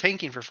 in EV for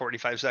tanking for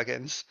 45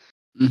 seconds.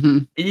 Mm-hmm.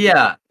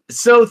 Yeah.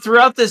 So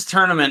throughout this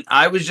tournament,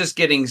 I was just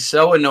getting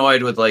so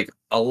annoyed with like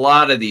a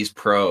lot of these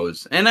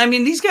pros. And I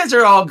mean, these guys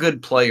are all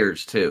good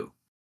players too.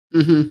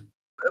 Mm-hmm.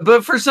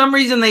 But for some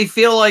reason, they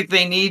feel like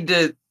they need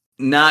to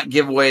not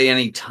give away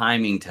any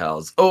timing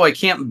tells. Oh, I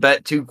can't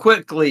bet too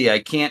quickly. I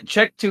can't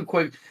check too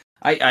quick.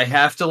 I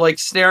have to like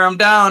stare them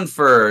down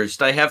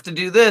first. I have to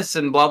do this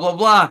and blah, blah,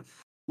 blah.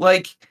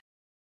 Like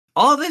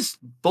all this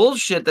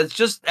bullshit that's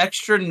just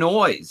extra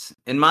noise,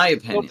 in my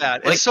opinion. So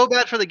bad. Like, it's so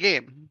bad for the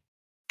game.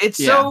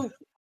 It's so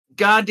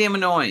goddamn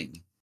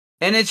annoying.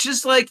 And it's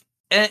just like,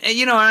 and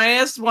I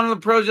asked one of the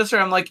pros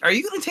yesterday, I'm like, are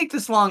you going to take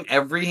this long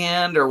every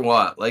hand or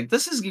what? Like,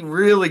 this is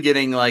really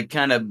getting like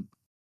kind of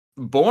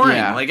boring.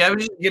 Yeah. Like, I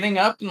was just getting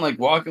up and like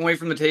walking away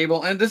from the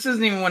table. And this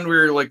isn't even when we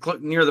were like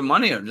near the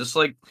money. I'm just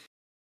like,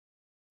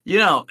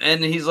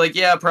 and he's like,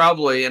 yeah,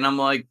 probably. And I'm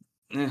like,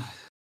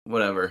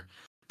 whatever.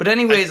 But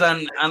anyways,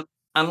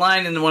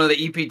 online in one of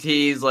the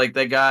EPTs, like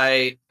that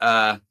guy,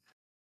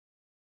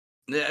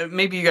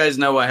 maybe you guys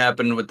know what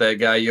happened with that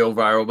guy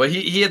Yohviral, but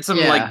he had some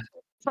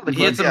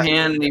he had some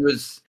hand, and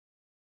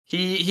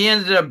he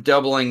ended up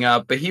doubling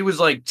up, but he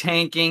was like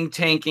tanking,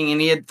 and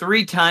he had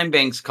 3 time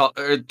banks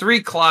or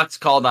 3 clocks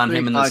called on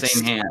him in the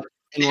same hand.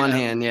 In one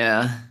hand,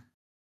 yeah.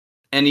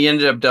 And he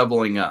ended up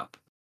doubling up.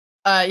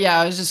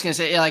 I was just gonna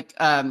say, a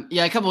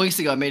couple weeks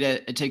ago I made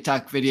a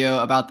TikTok video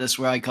about this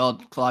where I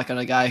called clock on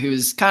a guy who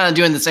was kind of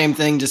doing the same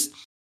thing, just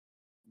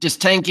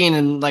tanking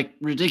in like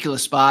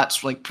ridiculous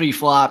spots, like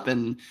pre-flop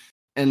and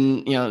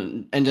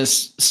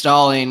just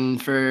stalling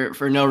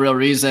for no real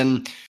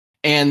reason.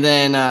 And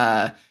then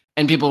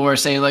and people were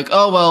saying like,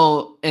 oh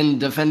well, in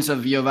defense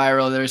of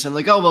Yohviral, they were saying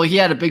like, oh well, he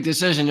had a big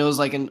decision. It was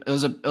like it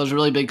was a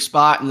really big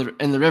spot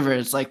in the river.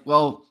 It's like,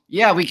 well,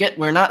 yeah,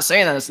 we're not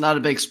saying that it's not a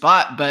big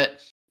spot, but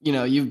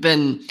you've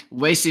been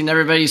wasting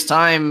everybody's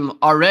time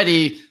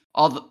already.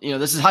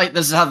 This is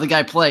how the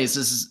guy plays.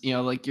 This is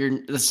this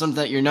is something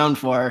that you're known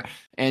for,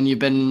 and you've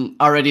been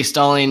already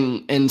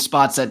stalling in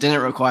spots that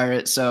didn't require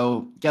it.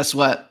 So guess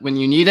what? When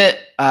you need it,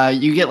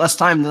 you get less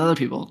time than other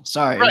people.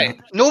 Sorry. Right.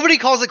 Nobody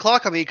calls a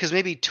clock on me because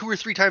maybe 2 or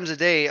 3 times a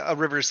day a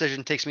river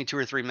decision takes me 2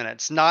 or 3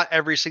 minutes. Not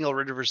every single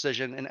river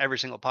decision in every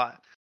single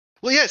pot.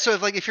 Well, yeah. So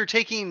if you're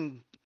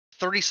taking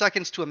 30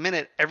 seconds to a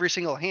minute every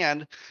single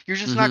hand, you're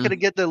just not going to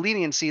get the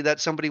leniency that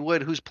somebody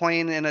would who's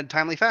playing in a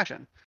timely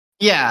fashion.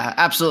 Yeah,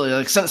 absolutely.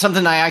 Like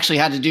something I actually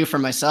had to do for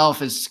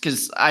myself is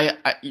because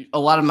a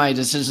lot of my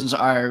decisions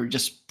are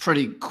just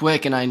pretty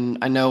quick, and I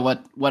know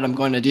what I'm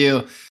going to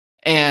do.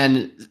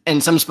 And in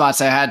some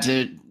spots, I had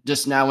to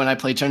just now when I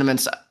play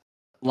tournaments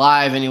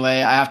live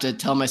anyway, I have to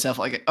tell myself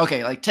like,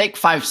 okay, like take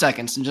 5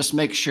 seconds and just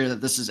make sure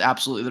that this is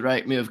absolutely the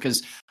right move,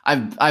 because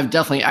I've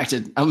definitely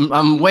acted.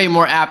 I'm way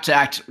more apt to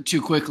act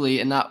too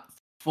quickly and not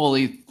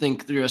fully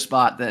think through a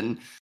spot than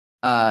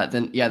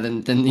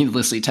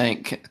needlessly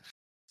tank.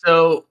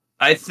 So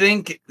I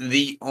think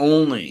the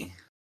only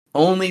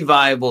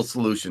viable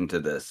solution to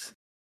this,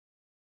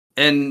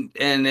 and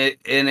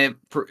it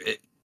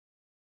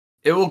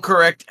will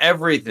correct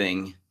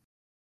everything,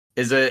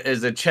 is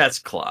a chess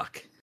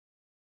clock.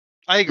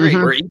 I agree.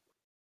 Where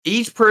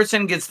each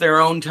person gets their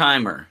own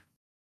timer.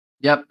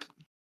 Yep.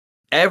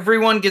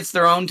 Everyone gets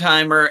their own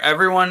timer.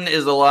 Everyone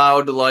is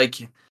allowed to,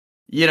 like,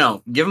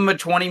 give them a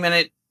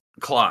 20-minute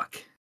clock,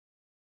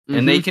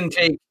 and they can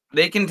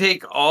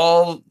take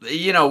all,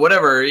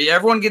 whatever.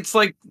 Everyone gets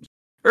like,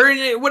 or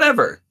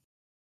whatever.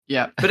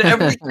 Yeah. But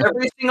every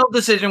single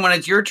decision, when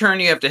it's your turn,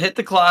 you have to hit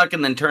the clock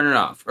and then turn it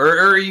off,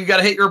 or you got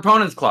to hit your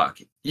opponent's clock.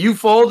 You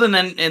fold and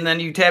then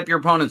you tap your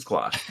opponent's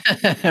clock.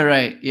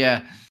 Right.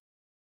 Yeah.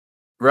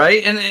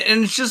 Right. And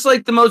it's just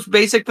like the most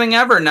basic thing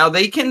ever. Now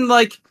they can,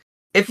 like,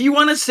 if you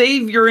want to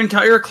save your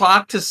entire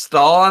clock to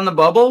stall on the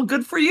bubble,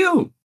 good for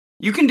you.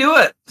 You can do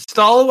it.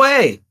 Stall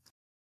away.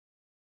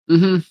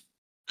 Mm-hmm.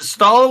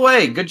 Stall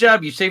away. Good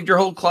job. You saved your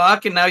whole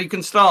clock and now you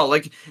can stall.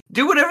 Like,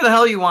 do whatever the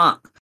hell you want.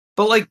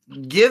 But, like,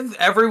 give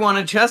everyone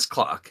a chess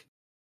clock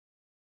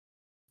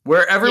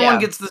where everyone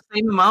gets the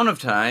same amount of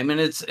time, and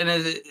it's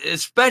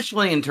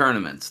especially in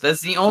tournaments.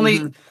 That's the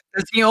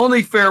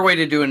only fair way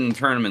to do it in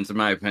tournaments, in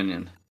my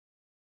opinion.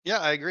 Yeah,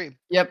 I agree.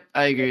 Yep,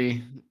 I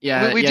agree.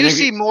 Yeah, we do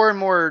see more and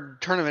more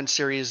tournament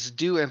series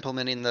do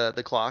implementing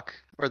the clock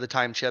or the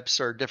time chips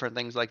or different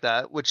things like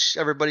that, which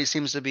everybody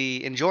seems to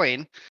be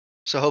enjoying.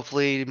 So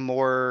hopefully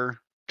more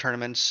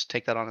tournaments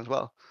take that on as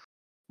well.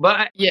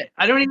 But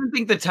I don't even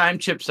think the time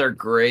chips are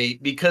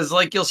great, because,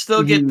 like, you'll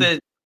still get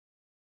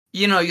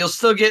you'll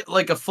still get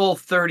like a full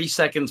 30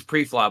 seconds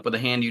pre-flop with a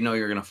hand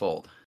you're going to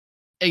fold.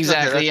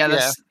 Exactly. Okay,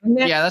 that's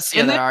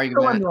the other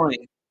argument.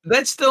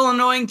 That's still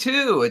annoying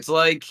too. It's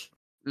like,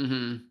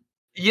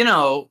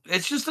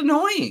 it's just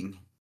annoying.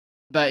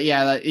 But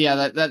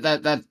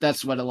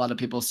that's what a lot of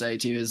people say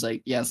too, is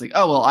like, it's like,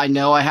 oh, well, I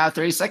know I have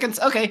 30 seconds.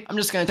 Okay, I'm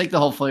just going to take the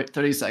whole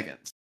 30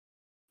 seconds.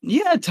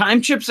 Yeah,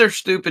 time chips are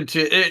stupid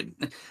too.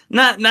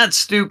 Not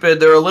stupid.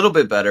 They're a little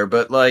bit better,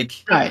 but,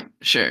 like, right,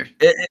 sure.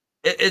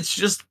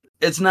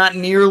 It's not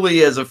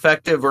nearly as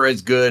effective or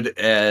as good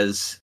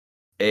as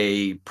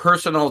a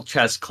personal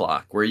chess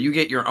clock where you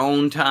get your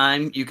own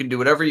time. You can do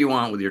whatever you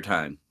want with your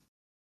time.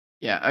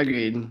 Yeah,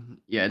 agreed.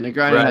 Yeah,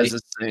 Negrano has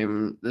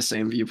the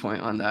same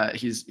viewpoint on that.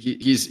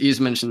 He's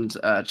mentioned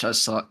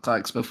chess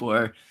clocks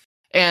before,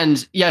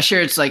 and yeah, sure,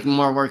 it's like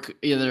more work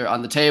either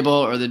on the table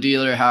or the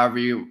dealer, however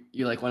you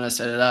like want to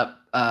set it up.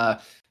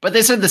 But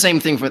they said the same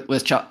thing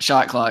with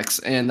shot clocks,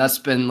 and that's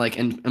been, like,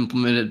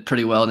 implemented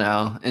pretty well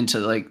now into,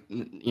 like,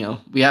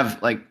 we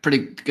have, like, pretty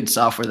good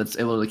software that's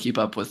able to keep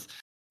up with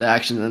the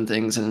actions and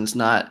things, and it's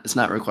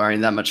not requiring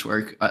that much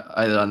work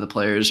either on the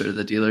players or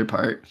the dealer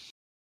part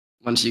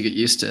once you get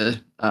used to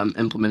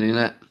implementing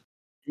it.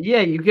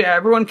 Yeah,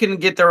 everyone can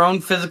get their own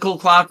physical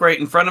clock right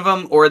in front of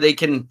them, or they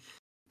can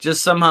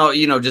just somehow,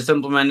 just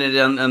implement it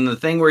on the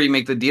thing where you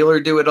make the dealer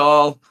do it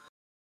all.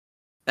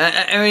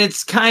 I mean,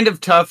 it's kind of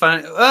tough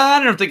on.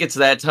 I don't think it's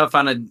that tough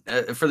on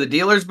for the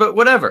dealers, but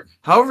whatever.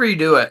 However you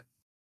do it,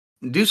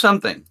 do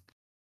something.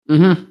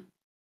 Mm-hmm.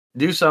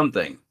 Do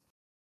something.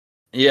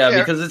 Yeah,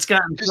 because it's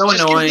gotten so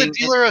annoying. Just give the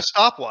dealer a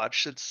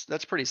stopwatch.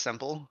 That's pretty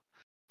simple.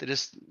 They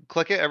just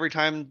click it every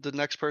time the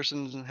next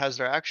person has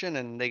their action,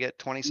 and they get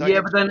 20 seconds.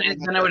 Yeah, but then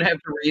I would have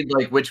to read,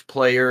 like, which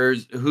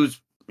players,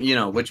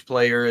 which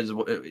player is.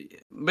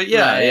 But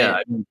yeah.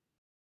 I mean,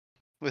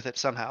 with it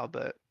somehow,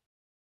 but.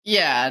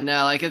 Yeah,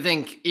 no, like, I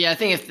think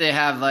if they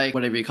have, like,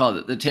 whatever you call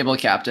it, the table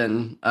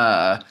captain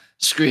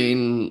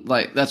screen,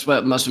 like, that's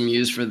what most of them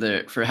use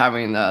for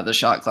having the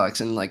shot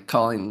clocks and, like,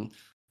 calling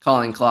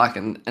clock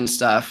and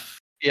stuff.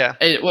 Yeah,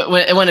 it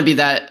wouldn't be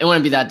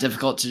that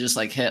difficult to just,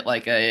 like, hit,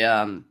 like,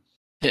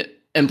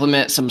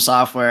 implement some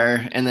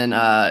software and then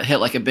hit,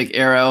 like, a big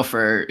arrow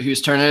for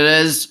whose turn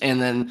it is, and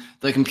then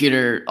the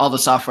computer, all the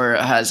software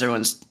has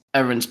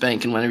everyone's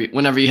bank, and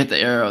whenever you hit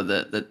the arrow,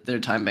 their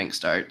time bank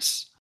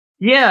starts.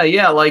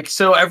 Yeah, like,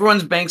 so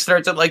everyone's bank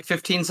starts at, like,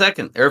 15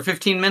 seconds or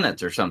 15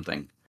 minutes or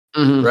something,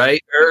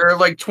 right? Or,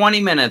 like, 20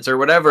 minutes or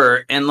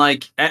whatever, and,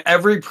 like,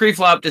 every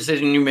pre-flop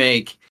decision you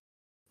make,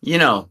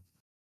 now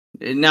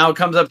it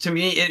comes up to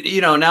me,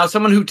 now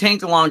someone who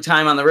tanked a long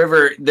time on the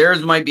river,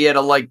 theirs might be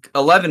at like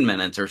 11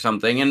 minutes or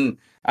something, and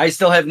I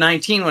still have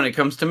 19 when it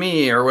comes to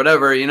me or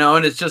whatever,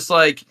 and it's just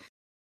like,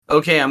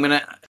 okay,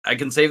 I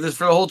can save this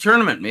for the whole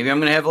tournament. Maybe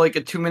I'm going to have, like,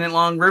 a 2-minute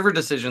long river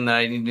decision that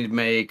I need to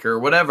make or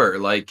whatever,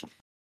 like.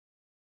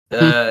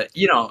 I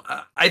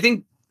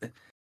think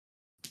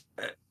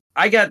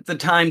I got the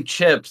time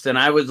chips and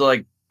I was,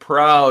 like,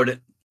 proud,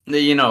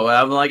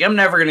 I'm like, I'm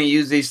never going to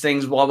use these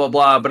things, blah, blah,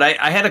 blah. But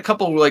I had a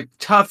couple, like,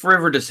 tough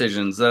river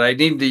decisions that I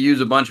needed to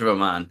use a bunch of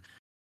them on.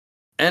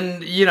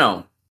 And,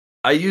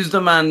 I used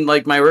them on,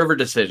 like, my river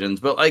decisions,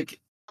 but, like,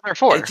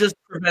 it just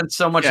prevents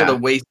so much of the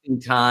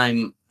wasting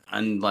time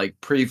on, like,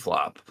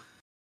 pre-flop.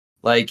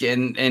 Like,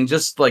 and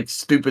just, like,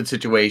 stupid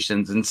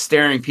situations and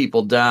staring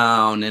people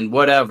down and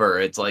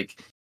whatever. It's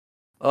like,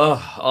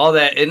 oh, all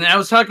that. And I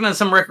was talking to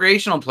some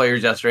recreational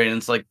players yesterday, and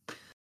it's like,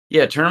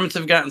 yeah, tournaments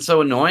have gotten so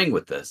annoying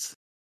with this.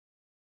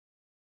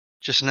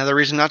 Just another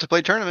reason not to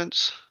play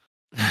tournaments.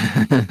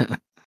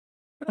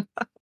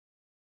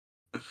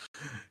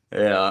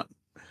 Yeah.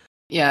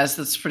 Yes,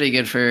 that's pretty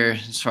good for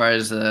as far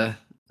as the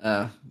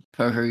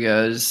poker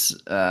goes.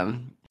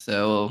 So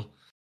we'll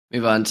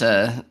move on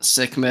to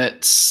Sick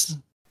Mitts.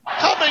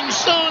 Coming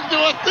soon to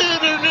a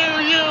theater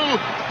near you,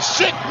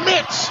 Sick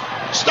Mitts,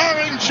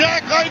 starring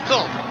Jack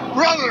Eichel,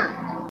 brother.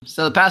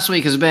 So the past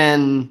week has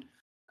been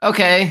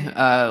okay,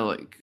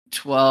 like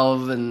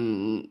 12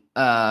 and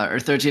or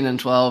 13 and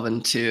 12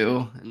 and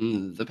 2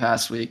 in the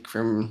past week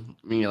from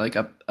like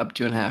up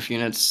 2.5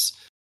 units.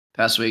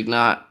 Past week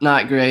not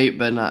great,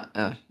 but not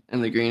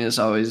and the green is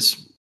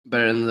always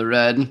better than the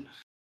red.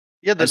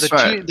 Yeah,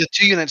 the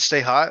 2 units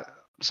stay hot.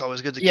 It's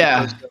always good to keep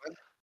those going.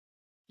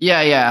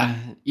 Yeah,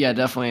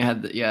 definitely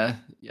had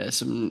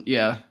some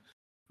good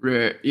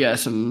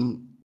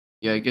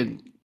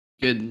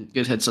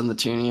hits on the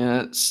 2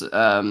 units.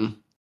 Was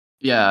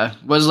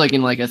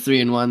looking like a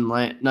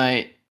 3-1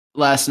 night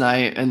last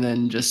night, and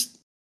then just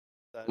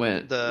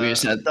went. We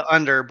just had the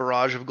under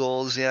barrage of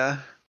goals.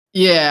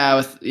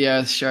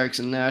 With Sharks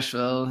and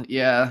Nashville.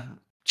 Yeah,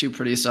 2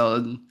 pretty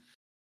solid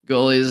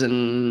goalies,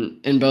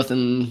 and in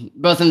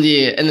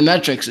the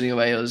metrics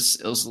anyway. It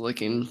was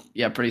looking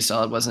pretty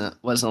solid. Wasn't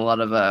a lot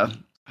of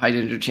high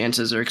danger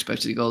chances or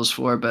expected goals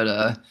for,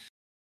 but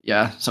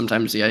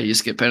sometimes you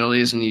just get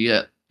penalties and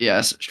you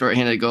get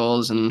shorthanded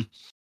goals and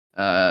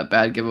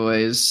bad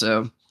giveaways.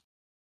 So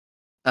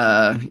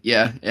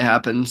it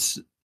happens.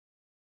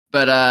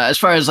 But as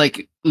far as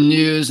like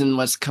news and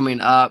what's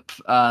coming up,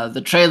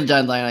 the trade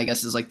deadline, I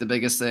guess, is like the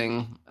biggest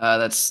thing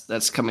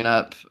that's coming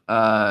up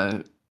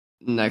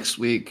next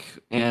week.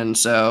 And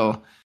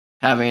so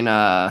having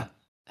a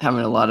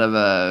lot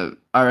of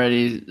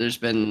already, there's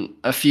been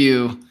a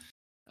few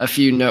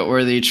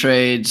noteworthy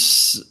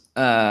trades,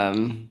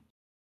 and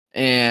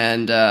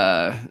then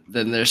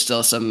there's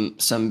still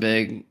some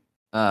big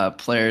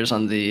players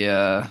on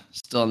the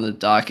still on the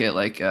docket,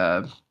 like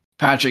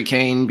Patrick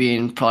Kane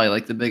being probably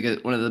like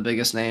one of the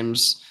biggest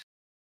names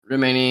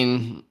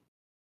remaining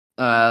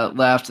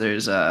left.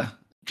 There's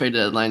trade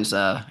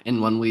deadlines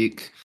in 1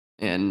 week,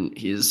 and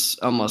he's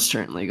almost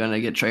certainly going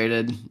to get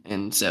traded.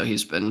 And so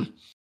he's been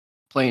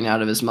playing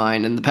out of his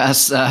mind in the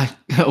past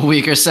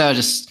week or so,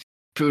 just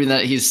proving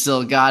that he's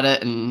still got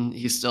it and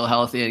he's still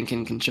healthy and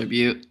can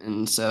contribute.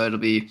 And so it'll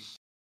be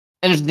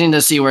interesting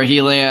to see where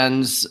he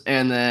lands,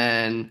 and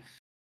then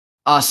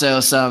also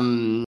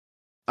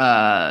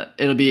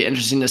it'll be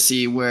interesting to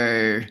see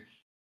where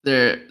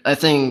I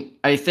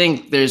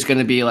think there's going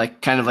to be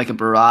like kind of like a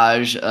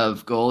barrage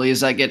of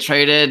goalies that get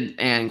traded,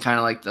 and kind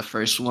of like the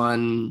first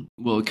one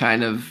will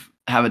kind of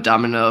have a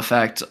domino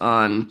effect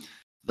on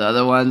the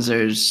other ones.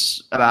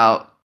 There's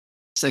about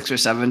 6 or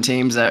 7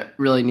 teams that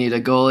really need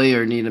a goalie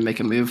or need to make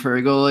a move for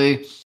a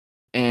goalie,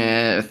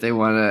 and if they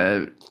want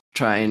to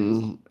try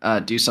and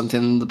do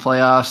something in the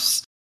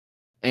playoffs.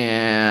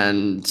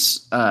 And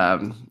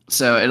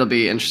so it'll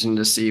be interesting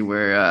to see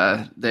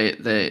where they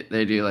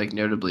do, like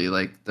notably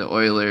like the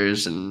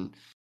Oilers and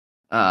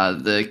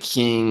the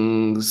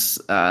Kings,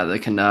 the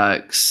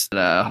Canucks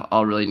that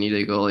all really need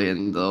a goalie,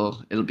 and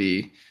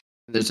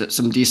there's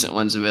some decent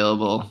ones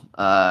available.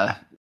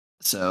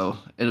 So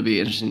it'll be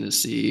interesting to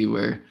see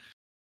where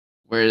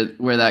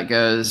that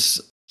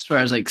goes. As far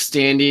as like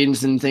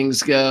standings and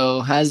things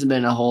go, hasn't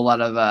been a whole lot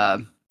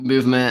of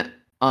movement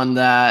on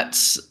that.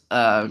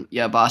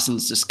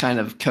 Boston's just kind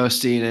of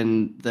coasting,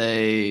 and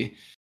I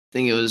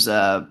think it was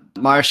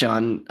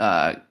Marchand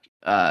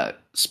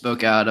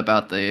spoke out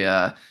about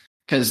the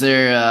because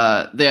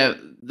there's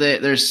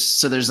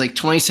like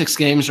 26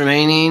 games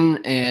remaining,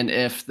 and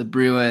if the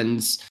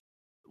Bruins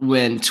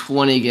win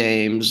 20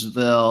 games,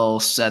 they'll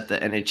set the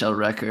NHL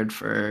record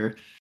for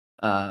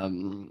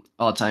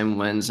all-time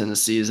wins in a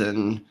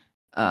season.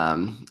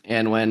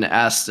 And when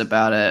asked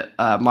about it,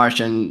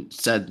 Marchand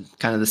said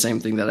kind of the same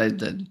thing that I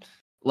did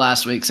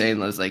last week, saying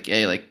was like,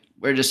 "Hey, like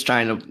we're just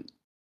trying to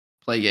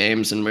play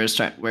games, and we're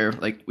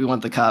like we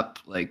want the cup.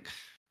 Like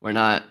we're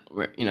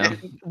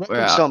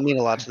records don't mean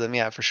a lot to them,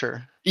 yeah, for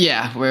sure.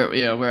 Yeah,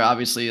 we're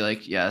obviously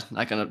like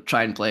not gonna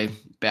try and play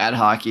bad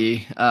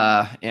hockey.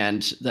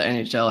 And the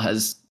NHL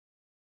has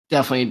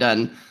definitely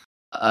done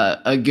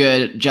a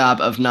good job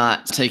of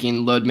not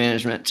taking load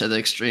management to the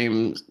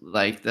extreme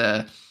like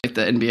the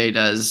NBA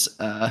does,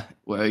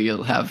 where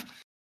you'll have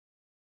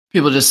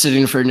people just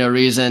sitting for no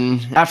reason.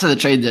 After the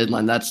trade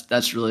deadline,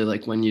 that's really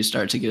like when you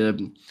start to get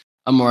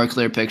a more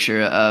clear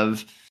picture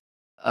of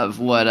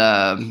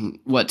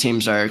what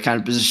teams are kind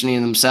of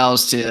positioning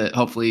themselves to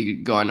hopefully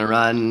go on a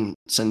run,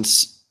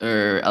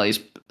 or at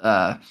least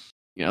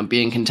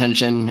be in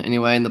contention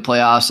anyway in the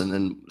playoffs. And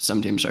then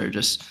some teams are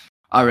just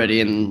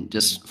already in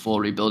just full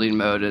rebuilding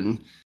mode,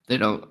 and they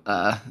don't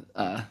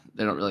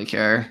really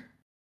care,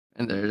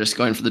 and they're just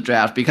going for the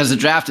draft, because the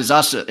draft is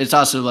also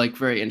like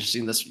very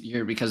interesting this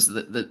year, because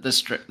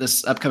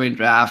this upcoming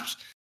draft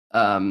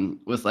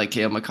with like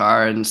Cale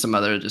Makar and some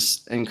other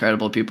just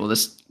incredible people,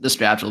 this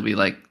draft will be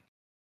like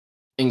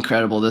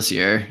incredible this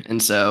year,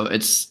 and so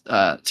it's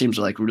teams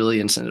are like really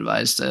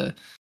incentivized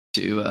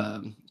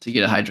to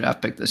get a high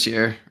draft pick this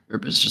year, or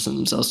position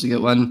themselves to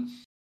get one.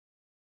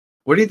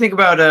 What do you think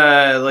about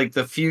like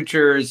the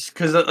futures?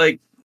 Because like,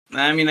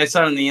 I mean, I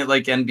saw it in the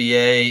like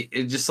NBA,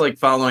 it just like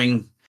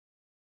following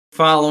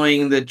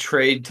the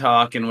trade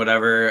talk and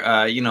whatever.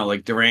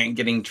 Like Durant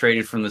getting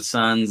traded from the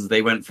Suns,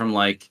 they went from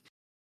like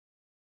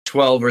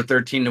 12 or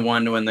 13 to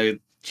 1 to win the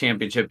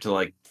championship to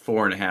like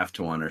 4.5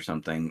 to 1 or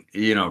something.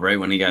 Right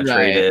when he got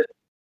traded.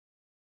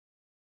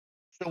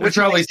 So There's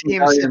probably some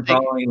value in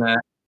following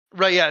that.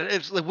 Right, yeah.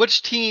 It's like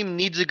which team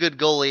needs a good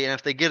goalie, and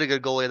if they get a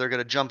good goalie, they're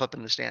going to jump up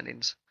in the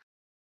standings.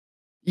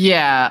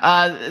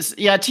 Yeah,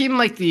 a team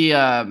like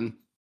the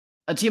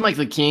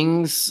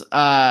Kings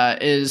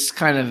is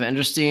kind of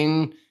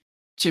interesting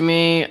to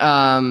me.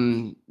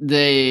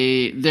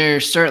 They're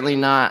certainly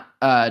not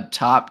a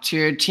top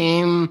tier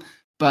team,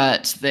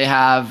 but they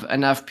have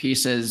enough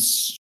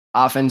pieces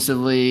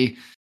offensively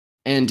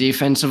and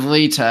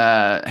defensively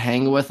to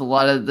hang with a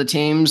lot of the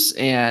teams,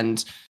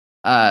 and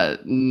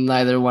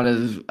neither one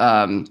of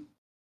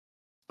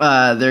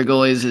their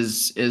goalies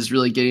is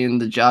really getting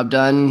the job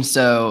done.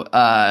 So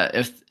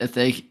if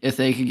they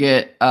could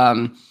get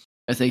a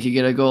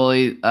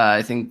goalie,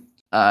 I think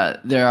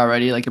they're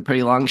already like a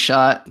pretty long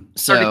shot.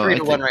 So 33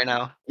 to 1 right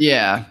now.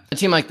 Yeah, a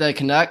team like the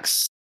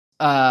Canucks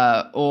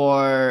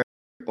or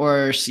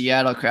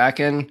Seattle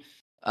Kraken,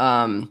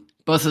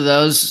 both of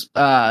those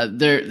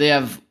they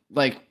have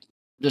like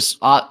just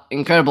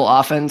incredible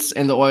offense,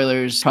 and the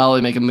Oilers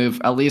probably make a move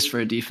at least for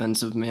a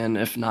defensive man,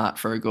 if not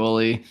for a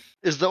goalie.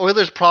 Is the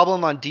Oilers'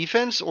 problem on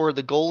defense or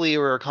the goalie,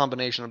 or a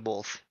combination of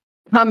both?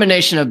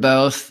 Combination of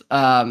both.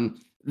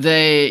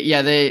 They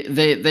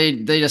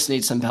just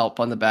need some help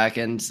on the back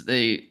end.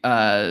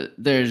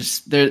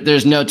 There's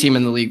no team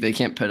in the league they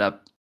can't put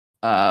up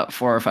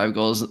 4 or 5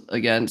 goals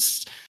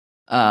against.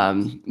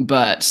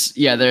 But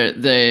yeah,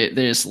 they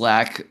just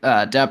lack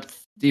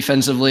depth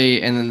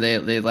defensively, and then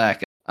they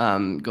lack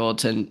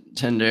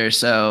goaltender.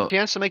 So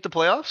chance to make the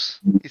playoffs,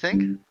 you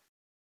think?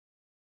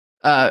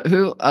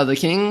 Who? The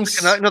Kings?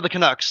 The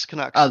Canucks.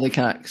 Oh, the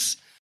Canucks.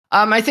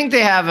 I think they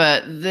have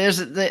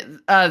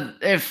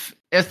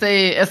if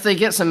they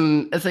get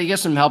some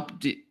help,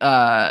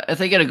 if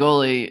they get a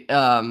goalie,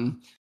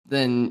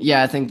 then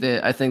yeah, I think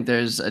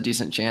there's a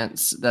decent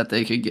chance that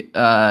they could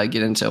get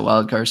into a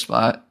wild card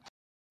spot.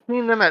 I've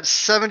seen them at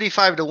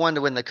 75 to 1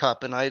 to win the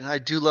cup, and I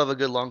do love a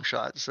good long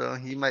shot, so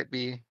he might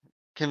be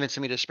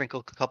convincing me to sprinkle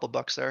a couple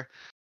bucks there.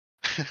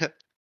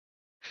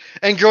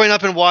 And growing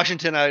up in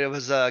Washington, I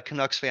was a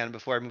Canucks fan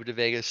before I moved to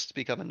Vegas to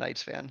become a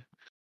Knights fan.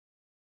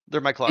 They're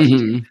my closet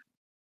team.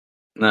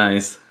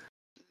 Nice.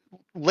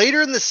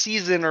 Later in the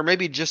season, or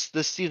maybe just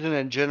this season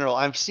in general,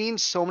 I've seen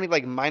so many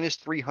like minus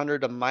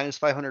 300 to minus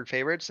 500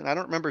 favorites, and I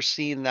don't remember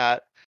seeing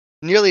that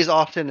nearly as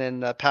often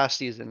in past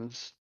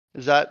seasons.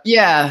 Is that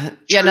yeah?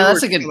 No,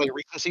 that's a good like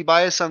recency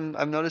bias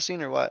I'm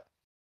noticing, or what?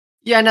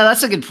 Yeah, no,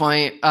 that's a good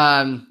point.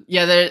 The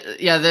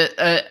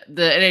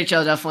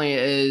NHL definitely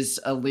is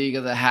a league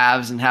of the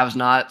haves and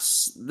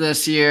have-nots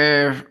this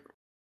year.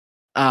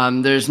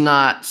 There's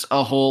not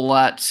a whole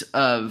lot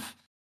of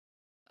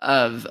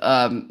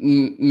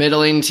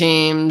middling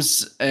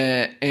teams,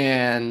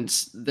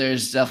 and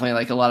there's definitely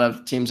like a lot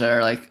of teams that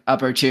are like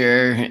upper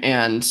tier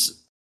and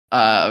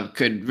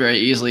could very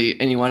easily,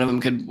 any one of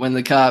them could win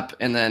the cup,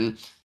 and then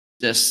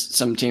just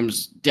some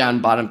teams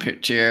down bottom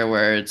tier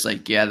where it's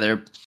like, yeah,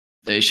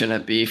 they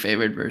shouldn't be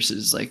favored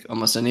versus like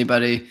almost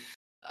anybody.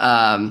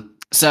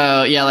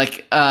 So yeah,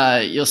 like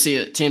you'll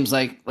see teams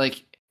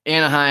like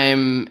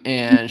Anaheim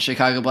and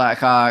Chicago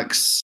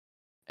Blackhawks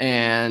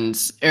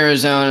and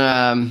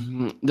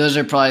Arizona. Those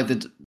are probably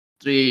the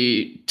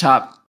 3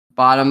 top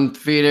bottom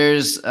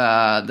feeders.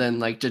 Then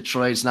like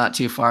Detroit's not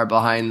too far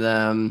behind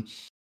them.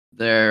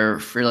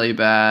 They're really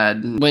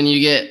bad. When you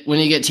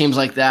get teams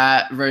like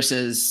that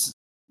versus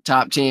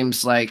top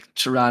teams like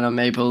Toronto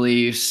Maple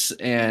Leafs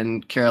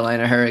and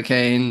Carolina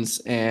Hurricanes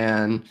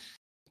and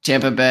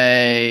Tampa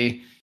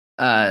Bay,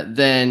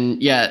 then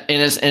yeah,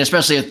 and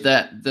especially if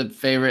the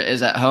favorite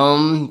is at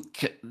home,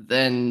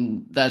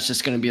 then that's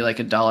just going to be like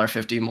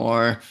 $1.50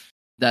 more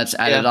that's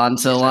added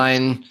onto the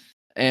line,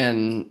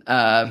 and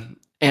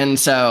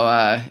so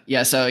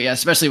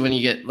especially when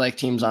you get like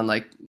teams on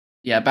like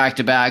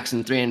back-to-backs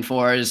and 3 and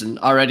 4s, and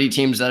already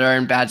teams that are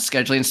in bad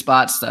scheduling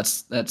spots,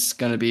 that's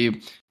going to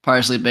be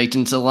partially baked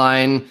into the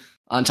line,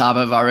 on top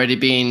of already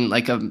being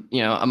like a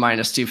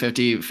minus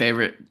 250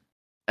 favorite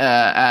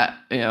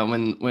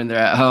when they're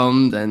at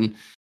home. Then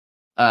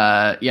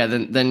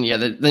then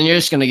you're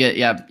just gonna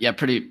get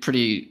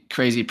pretty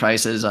crazy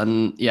prices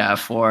on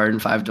 4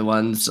 and 5 to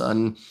 1s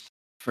on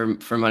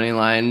for money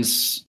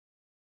lines,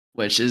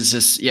 which is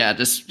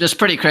just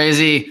pretty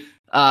crazy.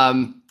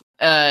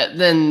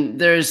 Then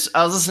there's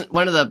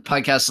one of the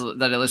podcasts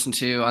that I listened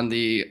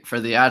to for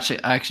the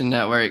Action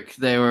Network.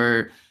 They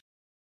were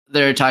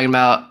talking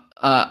about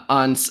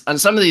on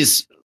some of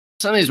these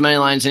money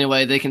lines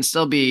anyway. They can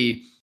still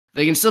be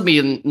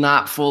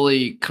not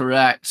fully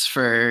correct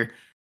for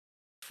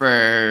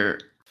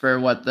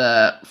what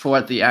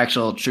the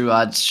actual true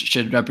odds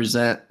should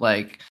represent.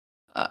 Like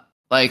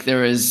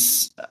there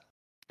was,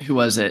 who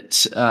was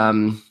it?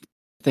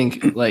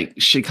 think like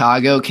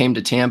Chicago came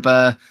to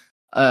Tampa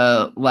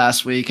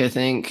last week, I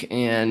think,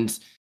 and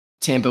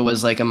Tampa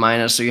was like a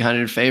minus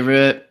 300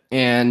 favorite,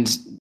 and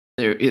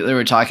they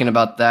were talking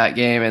about that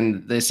game,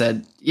 and they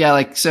said, yeah,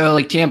 like so,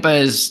 like Tampa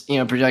is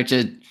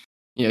projected.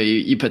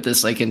 You put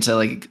this like into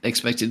like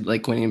expected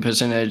like winning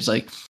percentage,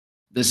 like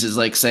this is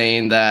like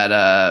saying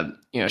that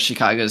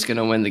Chicago is going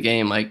to win the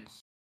game like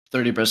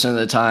 30% of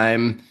the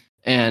time.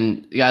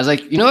 And the guy's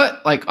like, you know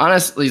what? Like,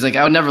 honestly, he's like,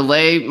 I would never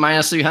lay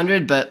minus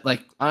 300, but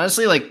like,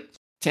 honestly, like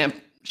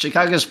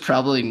Chicago's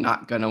probably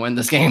not going to win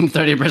this game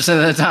 30%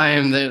 of the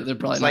time. They're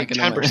probably it's not like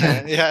going to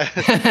 10%. win.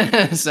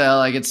 Yeah. So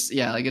like,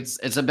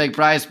 it's a big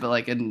price, but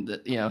like,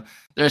 there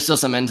are still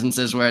some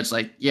instances where it's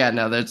like, yeah,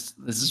 no, this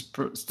is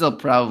still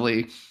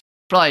probably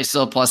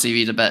still plus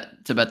EV to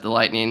bet the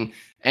Lightning.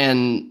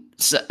 And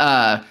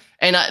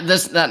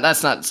that's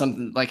not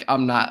something like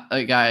I'm not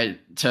a guy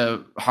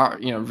to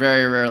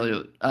very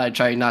rarely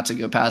try not to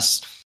go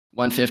past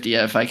 150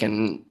 if I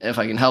can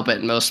help it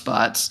in most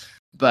spots.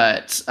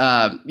 But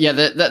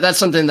that's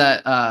something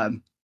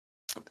that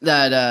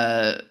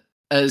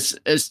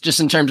is just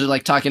in terms of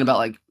like talking about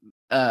like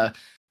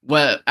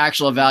what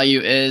actual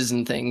value is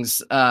and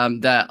things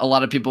that a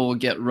lot of people will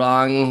get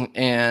wrong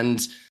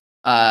and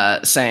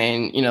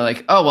saying,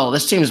 like, oh, well,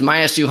 this team's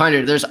minus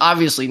 200. There's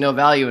obviously no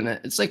value in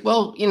it. It's like,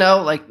 well,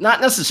 like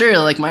not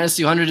necessarily like minus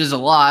 200 is a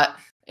lot.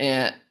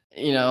 And,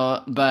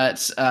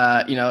 but,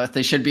 if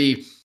they should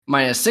be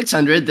minus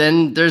 600,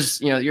 then there's,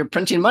 you're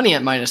printing money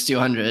at minus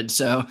 200.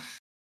 So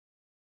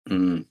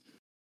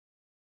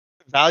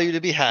value to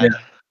be had. Yeah.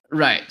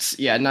 Right.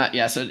 Yeah. Not.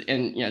 Yeah. So,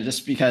 and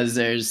just because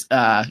there's,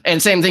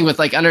 and same thing with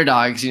like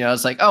underdogs,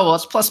 it's like, oh, well,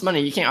 it's plus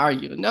money. You can't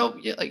argue. No,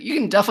 like you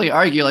can definitely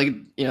argue, like,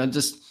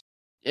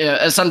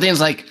 something's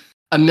like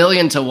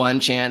 1,000,000 to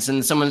 1 chance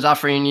and someone's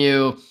offering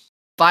you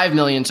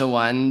 5,000,000 to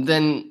 1,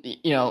 then,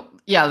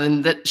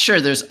 then that, sure,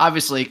 there's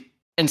obviously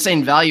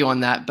insane value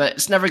on that, but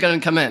it's never going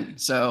to come in.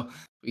 So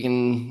we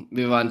can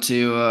move on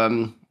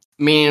to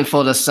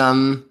meaningful to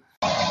some.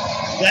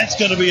 That's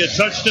going to be a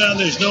touchdown.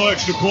 There's no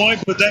extra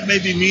point, but that may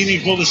be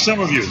meaningful to some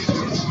of you.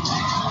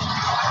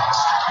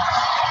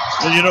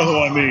 And you know who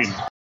I mean.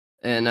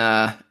 And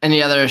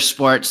any other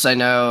sports I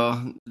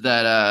know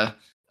that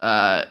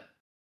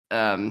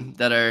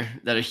that are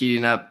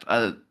heating up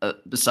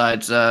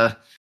besides other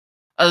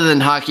than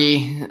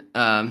hockey.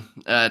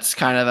 It's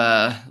kind of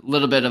a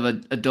little bit of a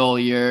dull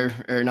year,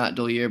 or not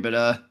dull year, but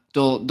a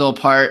dull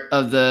part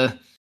of the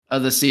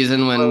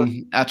season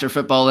when after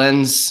football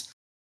ends.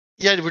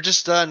 Yeah, we're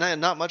just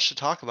not much to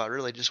talk about,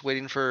 really. Just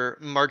waiting for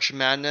March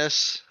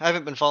Madness. I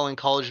haven't been following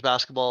college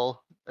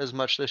basketball as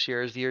much this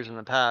year as the years in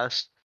the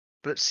past,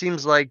 but it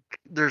seems like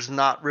there's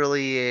not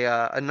really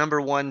a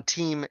number one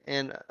team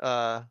in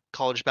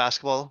college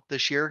basketball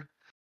this year.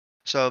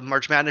 So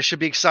March Madness should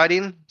be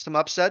exciting. Some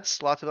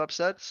upsets, lots of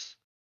upsets,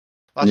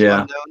 lots of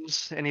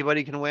unknowns.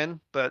 Anybody can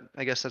win, but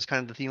I guess that's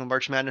kind of the theme of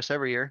March Madness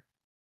every year.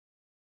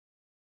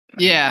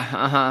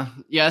 Yeah,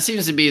 yeah, it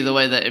seems to be the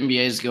way that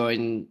NBA is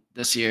going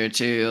this year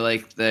too.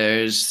 Like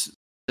there's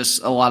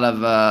just a lot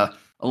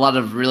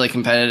of really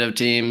competitive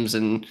teams,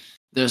 and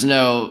there's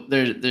not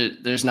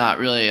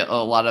really a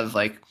lot of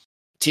like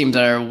teams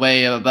that are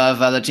way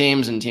above other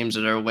teams and teams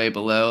that are way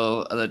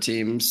below other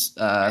teams.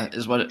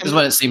 Is what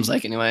it seems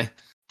like anyway.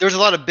 There's a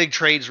lot of big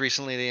trades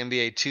recently in the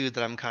NBA too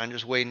that I'm kind of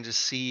just waiting to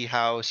see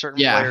how certain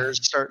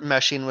players start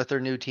meshing with their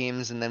new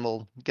teams, and then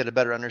we'll get a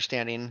better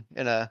understanding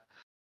in a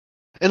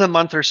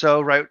month or so,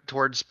 right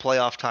towards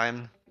playoff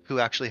time, who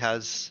actually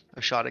has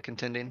a shot at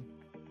contending.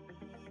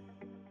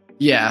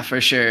 Yeah, for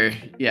sure.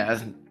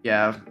 Yeah.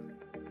 Yep,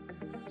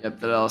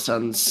 that all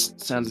sounds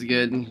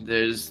good.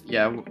 There's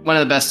one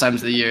of the best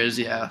times of the year is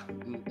when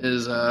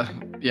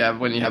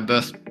you have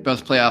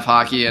both playoff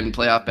hockey and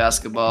playoff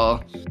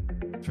basketball.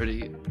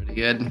 Pretty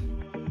good.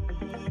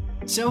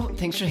 So,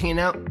 thanks for hanging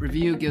out.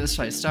 Review, give us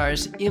 5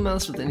 stars. Email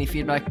us with any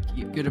feedback,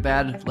 good or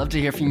bad. Love to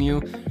hear from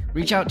you.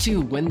 Reach out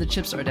to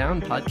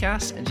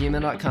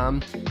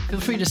whenthechipsaredown@gmail.com. Feel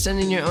free to send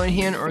in your own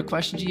hand or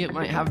questions you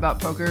might have about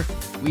poker.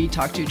 We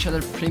talk to each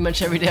other pretty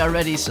much every day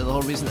already, so the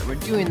whole reason that we're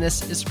doing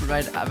this is to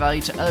provide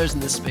value to others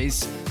in this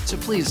space. So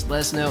please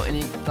let us know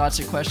any thoughts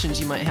or questions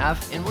you might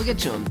have, and we'll get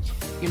to them.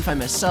 You can find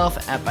myself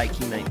at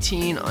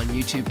Viking19 on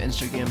YouTube,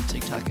 Instagram,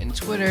 TikTok, and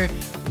Twitter. You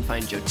can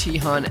find Joe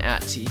Tihan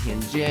at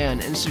ThanJ on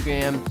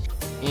Instagram.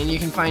 And you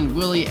can find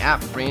Willy at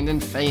Brandon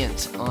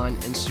Fayant on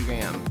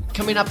Instagram.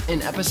 Coming up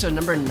in episode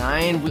number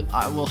 9,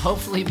 we'll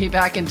hopefully be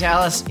back in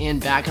Dallas and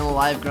back on the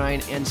live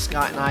grind, and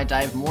Scott and I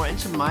dive more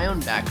into my own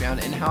background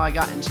and how I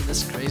got into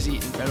this crazy,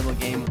 incredible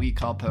game we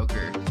call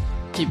poker.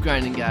 Keep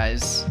grinding,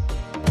 guys.